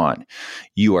one do you want?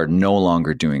 You are no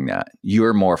longer doing that.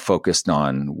 You're more focused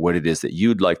on what it is that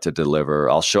you'd like to deliver.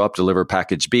 I'll show up, deliver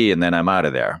package B, and then I'm out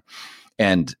of there.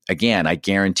 And again, I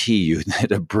guarantee you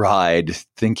that a bride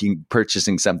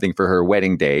purchasing something for her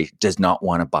wedding day does not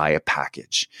want to buy a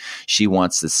package. She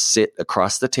wants to sit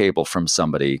across the table from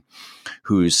somebody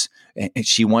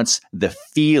she wants the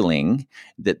feeling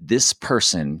that this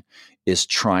person is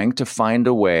trying to find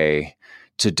a way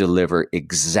to deliver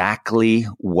exactly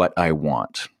what I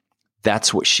want.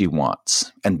 That's what she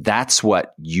wants. And that's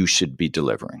what you should be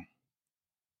delivering.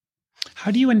 How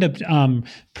do you end up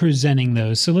presenting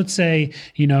those? So let's say,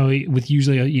 with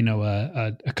usually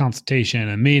a consultation,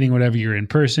 a meeting, whatever, you're in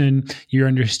person, you're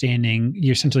understanding,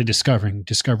 you're essentially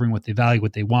discovering what they value,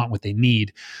 what they want, what they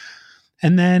need.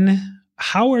 And then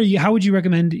how would you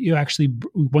recommend you actually,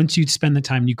 once you spend the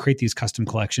time, you create these custom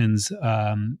collections,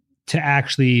 to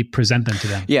actually present them to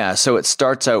them? Yeah. So it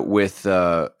starts out with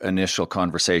initial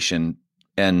conversation.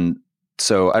 And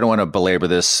so I don't want to belabor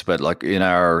this, but like in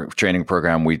our training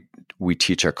program, we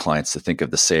teach our clients to think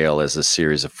of the sale as a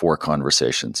series of 4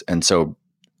 conversations. And so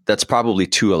that's probably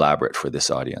too elaborate for this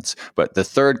audience. But the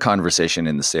third conversation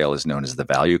in the sale is known as the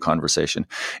value conversation.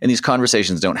 And these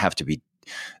conversations don't have to be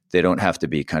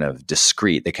kind of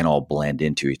discrete. They can all blend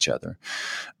into each other.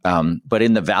 But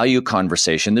in the value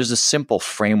conversation, there's a simple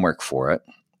framework for it.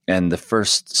 And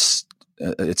it's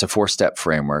a 4-step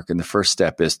framework. And the first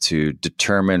step is to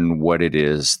determine what it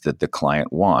is that the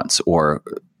client wants, or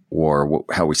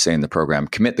how we say in the program,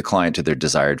 commit the client to their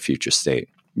desired future state.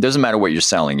 It doesn't matter what you're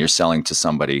selling. You're selling to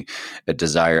somebody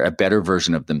a better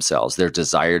version of themselves, their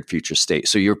desired future state.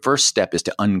 So your first step is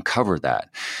to uncover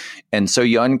that. And so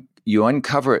you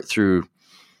uncover it through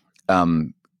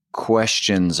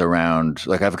questions around,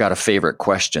 like I've got a favorite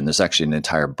question. There's actually an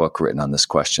entire book written on this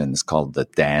question. It's called the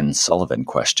Dan Sullivan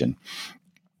question.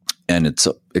 And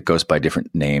it goes by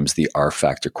different names: the R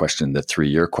factor question, the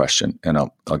 3-year question. And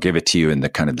I'll give it to you in the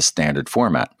kind of the standard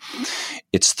format.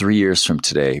 It's 3 years from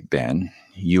today, Ben.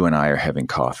 You and I are having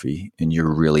coffee and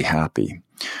you're really happy.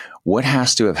 What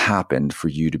has to have happened for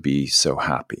you to be so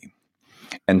happy?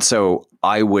 And so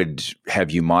I would have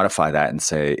you modify that and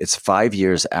say, it's 5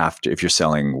 years after, if you're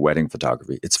selling wedding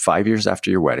photography, it's 5 years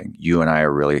after your wedding. You and I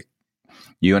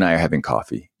are having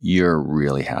coffee. You're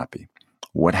really happy.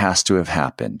 What has to have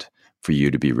happened for you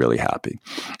to be really happy?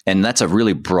 And that's a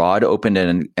really broad,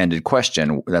 open-ended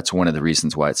question. That's one of the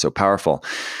reasons why it's so powerful.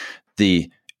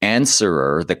 The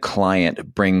answerer, the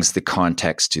client, brings the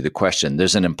context to the question.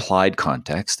 There's an implied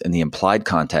context, and the implied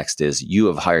context is, you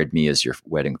have hired me as your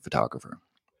wedding photographer.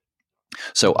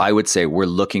 So I would say we're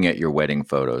looking at your wedding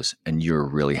photos and you're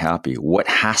really happy. What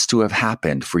has to have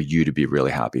happened for you to be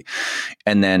really happy?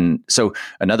 And then, so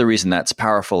another reason that's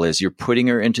powerful is you're putting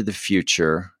her into the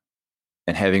future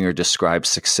and having her describe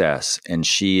success. And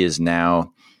she is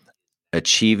now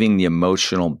achieving the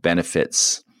emotional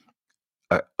benefits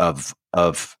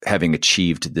of having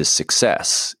achieved this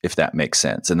success, if that makes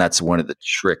sense. And that's one of the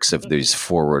tricks of these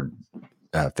forward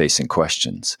facing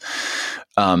questions.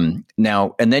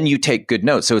 Now, and then you take good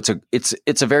notes. So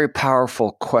it's a very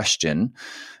powerful question,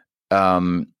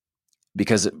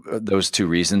 because of those two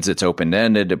reasons. It's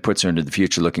open-ended. It puts her into the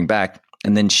future looking back.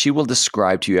 And then she will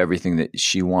describe to you everything that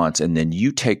she wants. And then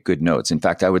you take good notes. In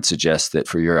fact, I would suggest that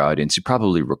for your audience, you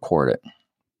probably record it.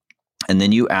 And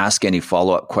then you ask any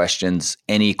follow-up questions,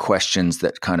 any questions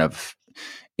that kind of,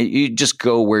 you just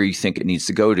go where you think it needs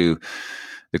to go to,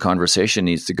 the conversation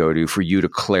needs to go to, for you to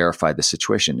clarify the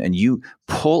situation. And you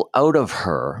pull out of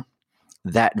her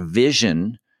that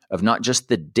vision of not just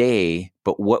the day,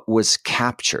 but what was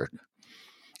captured.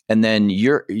 And then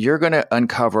you're going to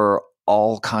uncover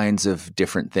all kinds of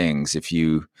different things.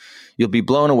 You'll be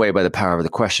blown away by the power of the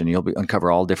question. You'll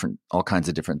uncover all kinds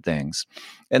of different things.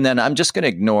 And then I'm just going to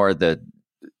ignore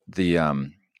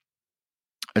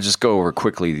I just go over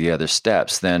quickly the other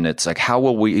steps. Then it's like,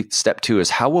 step 2 is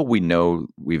how will we know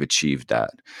we've achieved that?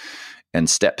 And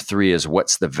step 3 is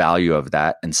what's the value of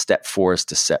that? And step 4 is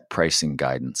to set pricing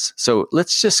guidance. So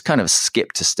let's just kind of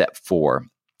skip to step 4.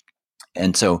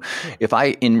 And so if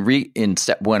I, in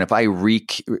step 1,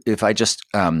 if I just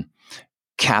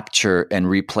capture and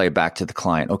replay back to the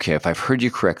client, okay, if I've heard you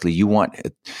correctly, you want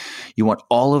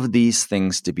all of these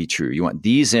things to be true. You want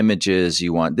these images,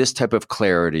 you want this type of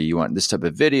clarity, you want this type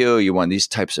of video, you want these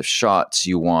types of shots,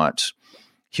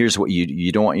 here's what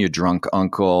you don't want your drunk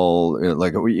uncle,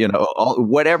 like,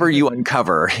 whatever you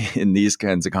uncover in these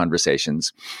kinds of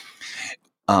conversations.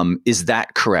 Is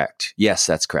that correct? Yes,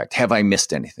 that's correct. Have I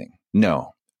missed anything?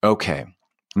 No. Okay.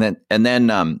 And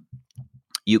then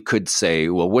you could say,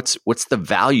 well, what's the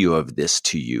value of this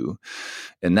to you?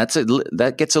 And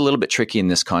that gets a little bit tricky in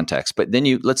this context. But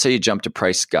then let's say you jump to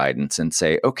price guidance and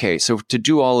say, okay, so to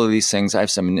do all of these things, I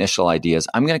have some initial ideas.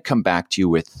 I'm going to come back to you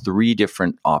with 3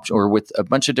 different options, or with a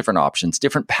bunch of different options,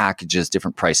 different packages,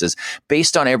 different prices,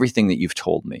 based on everything that you've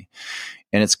told me.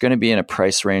 And it's going to be in a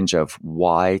price range of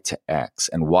Y to X.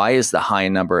 And Y is the high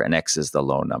number and X is the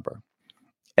low number.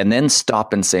 And then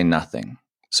stop and say nothing.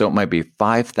 So it might be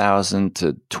 5,000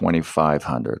 to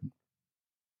 2,500.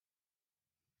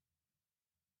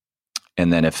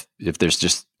 And then if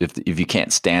you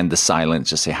can't stand the silence,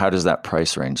 just say, how does that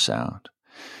price range sound?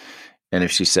 And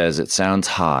if she says it sounds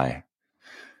high,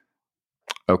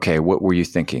 okay, what were you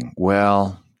thinking?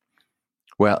 Well,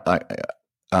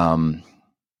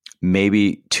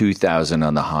 maybe 2,000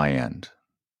 on the high end.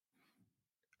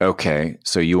 Okay,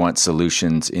 so you want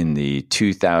solutions in the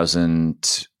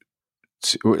 2,000.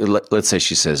 Let's say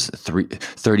she says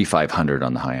 3,500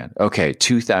 on the high end. Okay,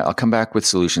 2,000. I'll come back with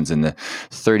solutions in the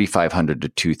 3,500 to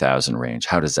 2,000 range.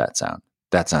 How does that sound?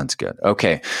 That sounds good.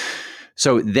 Okay,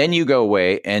 so then you go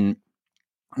away, and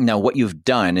now what you've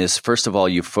done is, first of all,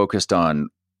 you've focused on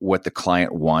what the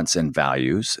client wants and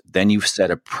values. Then you've set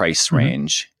a price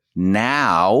range.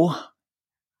 Now,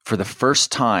 for the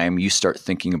first time, you start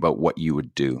thinking about what you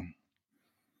would do.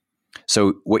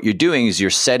 So what you're doing is you're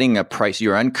setting a price,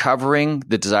 you're uncovering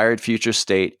the desired future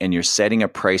state, and you're setting a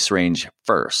price range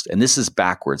first. And this is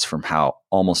backwards from how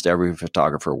almost every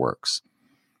photographer works.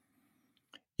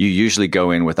 You usually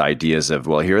go in with ideas of,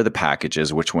 well, here are the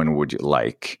packages, which one would you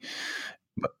like?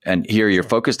 And here you're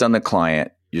focused on the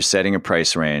client, you're setting a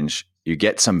price range, you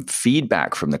get some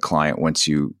feedback from the client once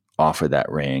you offer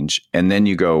that range. And then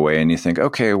you go away and you think,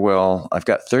 okay, well, I've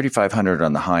got 3,500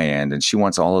 on the high end and she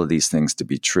wants all of these things to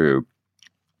be true.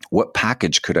 What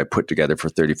package could I put together for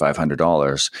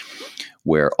 $3,500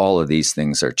 where all of these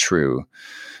things are true?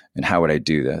 And how would I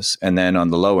do this? And then on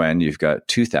the low end, you've got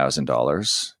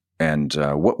 $2,000. And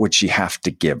what would she have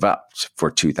to give up for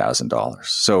 $2,000?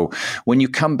 So when you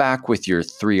come back with your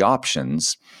 3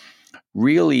 options,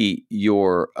 really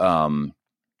you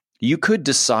could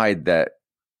decide that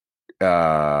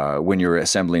when you're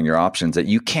assembling your options that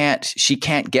she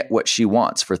can't get what she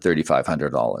wants for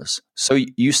 $3,500. So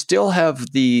you still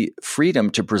have the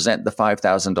freedom to present the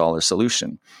 $5,000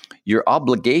 solution. Your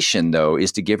obligation, though,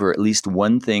 is to give her at least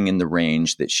one thing in the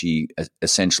range that she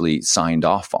essentially signed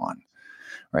off on,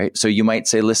 right? So you might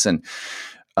say, listen,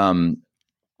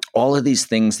 all of these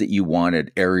things that you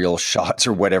wanted, aerial shots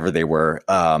or whatever they were,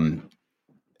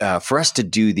 for us to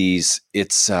do these,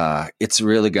 it's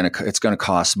really going to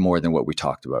cost more than what we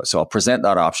talked about. So I'll present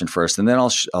that option first, and then I'll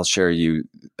share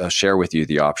with you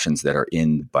the options that are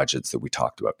in the budgets that we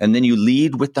talked about. And then you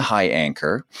lead with the high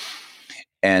anchor,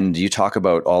 and you talk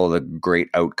about all of the great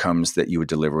outcomes that you would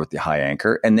deliver with the high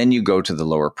anchor, and then you go to the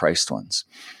lower priced ones.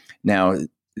 Now,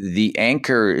 the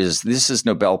anchor this is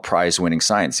Nobel Prize winning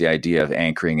science, the idea of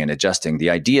anchoring and adjusting, the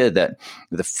idea that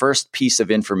the first piece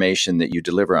of information that you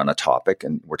deliver on a topic,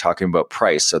 and we're talking about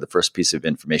price, so the first piece of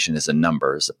information is a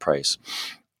number, is a price,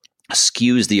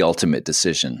 skews the ultimate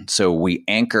decision. So we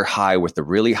anchor high with a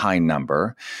really high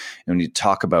number, and when you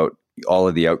talk about all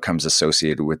of the outcomes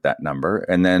associated with that number,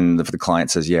 and then if the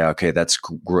client says, yeah, okay,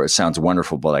 it sounds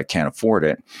wonderful, but I can't afford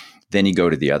it, then you go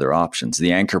to the other options.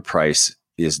 The anchor price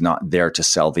is not there to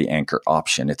sell the anchor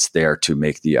option. It's there to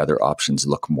make the other options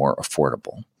look more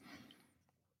affordable.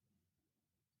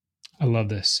 I love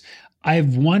this.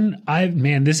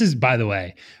 This is, by the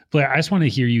way, Blair, I just want to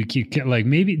hear you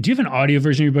maybe, do you have an audio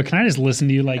version of your book? Can I just listen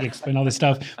to you explain all this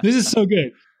stuff? This is so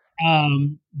good.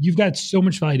 You've got so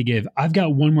much value to give. I've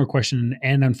got one more question,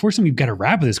 and unfortunately we've got to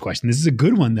wrap with this question. This is a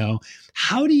good one though.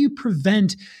 How do you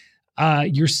prevent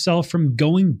yourself from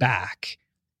going back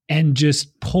and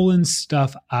just pulling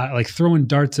stuff, throwing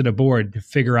darts at a board to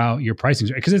figure out your pricing?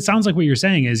 Because it sounds like what you're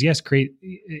saying is, yes,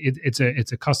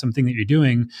 it's a custom thing that you're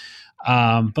doing.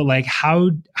 But how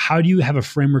do you have a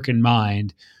framework in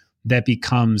mind that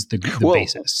becomes the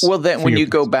basis? Well, then when you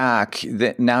go back,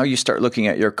 now you start looking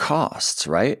at your costs,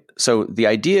 right? So the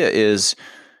idea is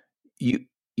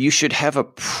you should have a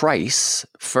price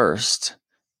first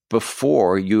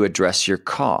before you address your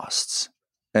costs.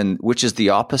 And which is the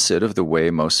opposite of the way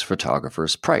most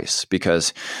photographers price,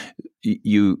 because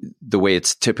the way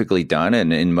it's typically done,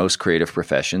 and in most creative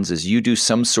professions, is you do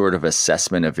some sort of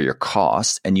assessment of your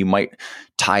costs, and you might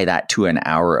tie that to an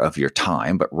hour of your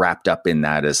time, but wrapped up in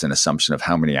that is an assumption of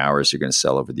how many hours you're going to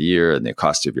sell over the year, and the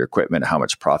cost of your equipment, how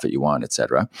much profit you want, et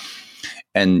cetera.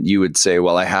 And you would say,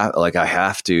 well, I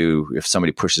have to, if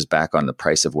somebody pushes back on the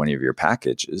price of one of your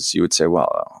packages, you would say,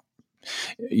 well,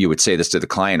 you would say this to the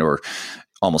client, or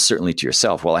almost certainly to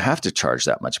yourself, well, I have to charge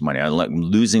that much money. I'm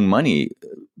losing money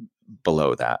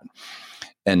below that.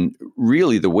 And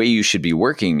really the way you should be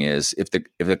working is if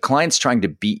the client's trying to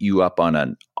beat you up on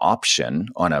an option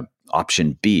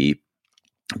B,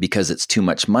 because it's too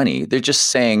much money, they're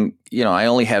just saying, I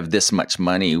only have this much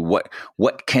money.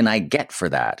 What can I get for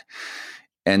that?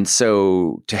 And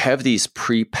so to have these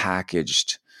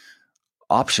prepackaged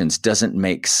options doesn't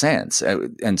make sense.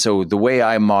 And so the way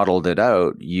I modeled it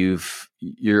out,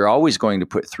 you're always going to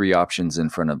put three options in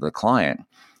front of the client,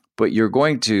 but you're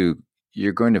going to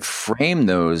frame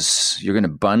those, you're going to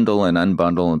bundle and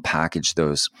unbundle and package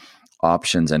those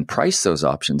options and price those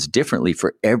options differently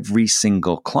for every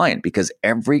single client, because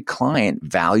every client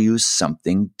values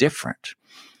something different.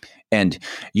 And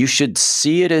you should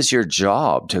see it as your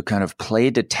job to kind of play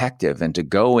detective and to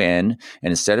go in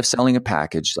and, instead of selling a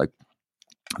package,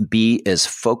 be as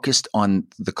focused on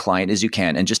the client as you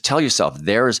can, and just tell yourself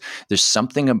there's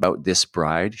something about this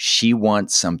bride. She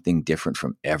wants something different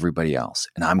from everybody else,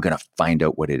 and I'm going to find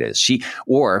out what it is.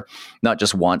 Or not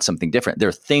just want something different. There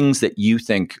are things that you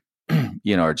think,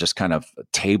 are just kind of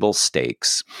table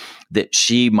stakes that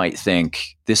she might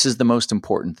think, this is the most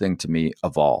important thing to me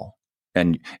of all.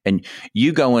 And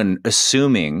you go in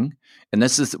assuming. And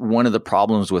this is one of the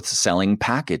problems with selling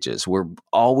packages. We're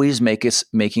always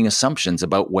making assumptions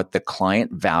about what the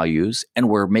client values, and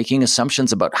we're making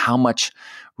assumptions about how much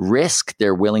risk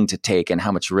they're willing to take and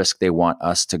how much risk they want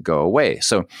us to go away.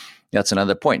 So that's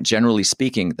another point. Generally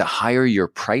speaking, the higher your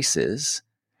prices,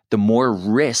 the more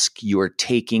risk you're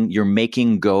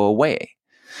making go away.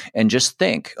 And just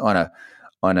think, on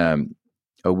a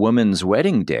woman's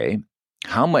wedding day,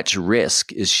 how much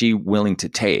risk is she willing to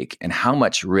take, and how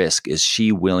much risk is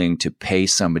she willing to pay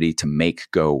somebody to make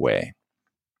go away?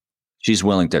 She's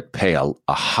willing to pay a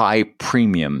high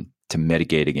premium to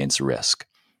mitigate against risk.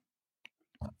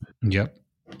 Yep.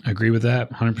 I agree with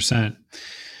that 100%.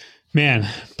 Man,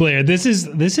 Blair, this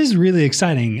is really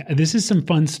exciting. This is some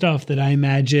fun stuff that I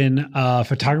imagine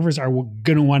photographers are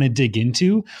going to want to dig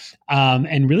into,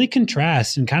 and really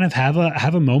contrast and kind of have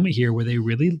a moment here where they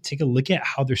really take a look at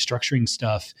how they're structuring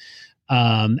stuff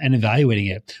and evaluating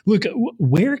it. Look,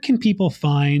 where can people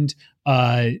find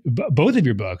both of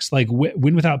your books, like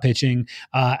Win Without Pitching,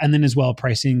 and then as well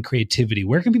Pricing Creativity.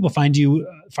 Where can people find you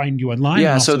online?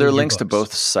 Yeah, so there are links to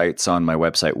both sites on my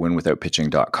website,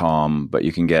 winwithoutpitching.com, but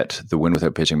you can get the Win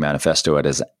Without Pitching Manifesto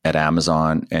at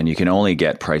Amazon, and you can only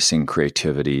get Pricing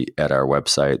Creativity at our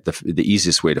website. The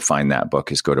easiest way to find that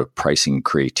book is go to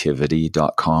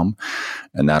pricingcreativity.com,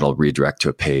 and that'll redirect to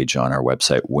a page on our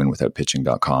website,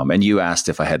 winwithoutpitching.com. And you asked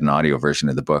if I had an audio version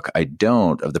of the book. I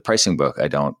don't, of the pricing book, I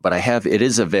don't, but I have. It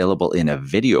is available in a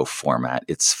video format.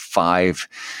 It's 5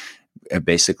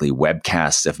 basically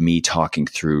webcasts of me talking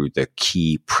through the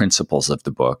key principles of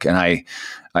the book. And I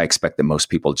expect that most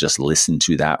people just listen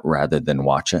to that rather than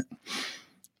watch it.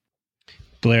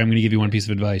 Blair, I'm going to give you one piece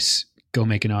of advice. Go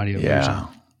make an audio version.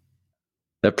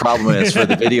 The problem is for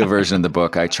the video version of the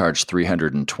book, I charge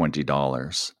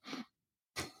 $320.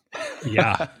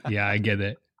 Yeah, I get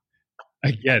it.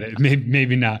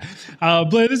 Maybe not.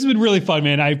 Blair, this has been really fun,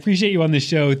 man. I appreciate you on the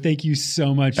show. Thank you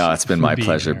so much. Oh, it's been my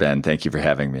pleasure, Ben. Thank you for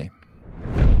having me.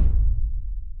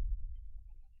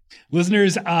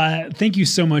 Listeners, thank you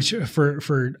so much for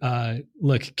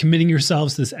committing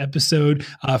yourselves to this episode,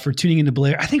 for tuning into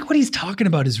Blair. I think what he's talking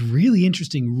about is really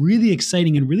interesting, really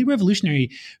exciting, and really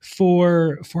revolutionary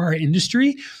for our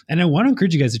industry. And I want to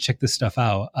encourage you guys to check this stuff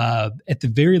out. At the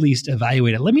very least,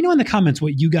 evaluate it. Let me know in the comments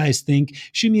what you guys think.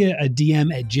 Shoot me a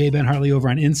DM at jbenhartley over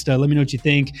on Insta. Let me know what you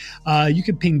think. You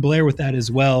can ping Blair with that as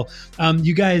well.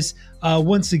 You guys,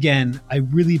 once again, I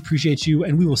really appreciate you,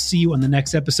 and we will see you on the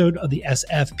next episode of the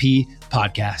SFP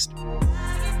podcast.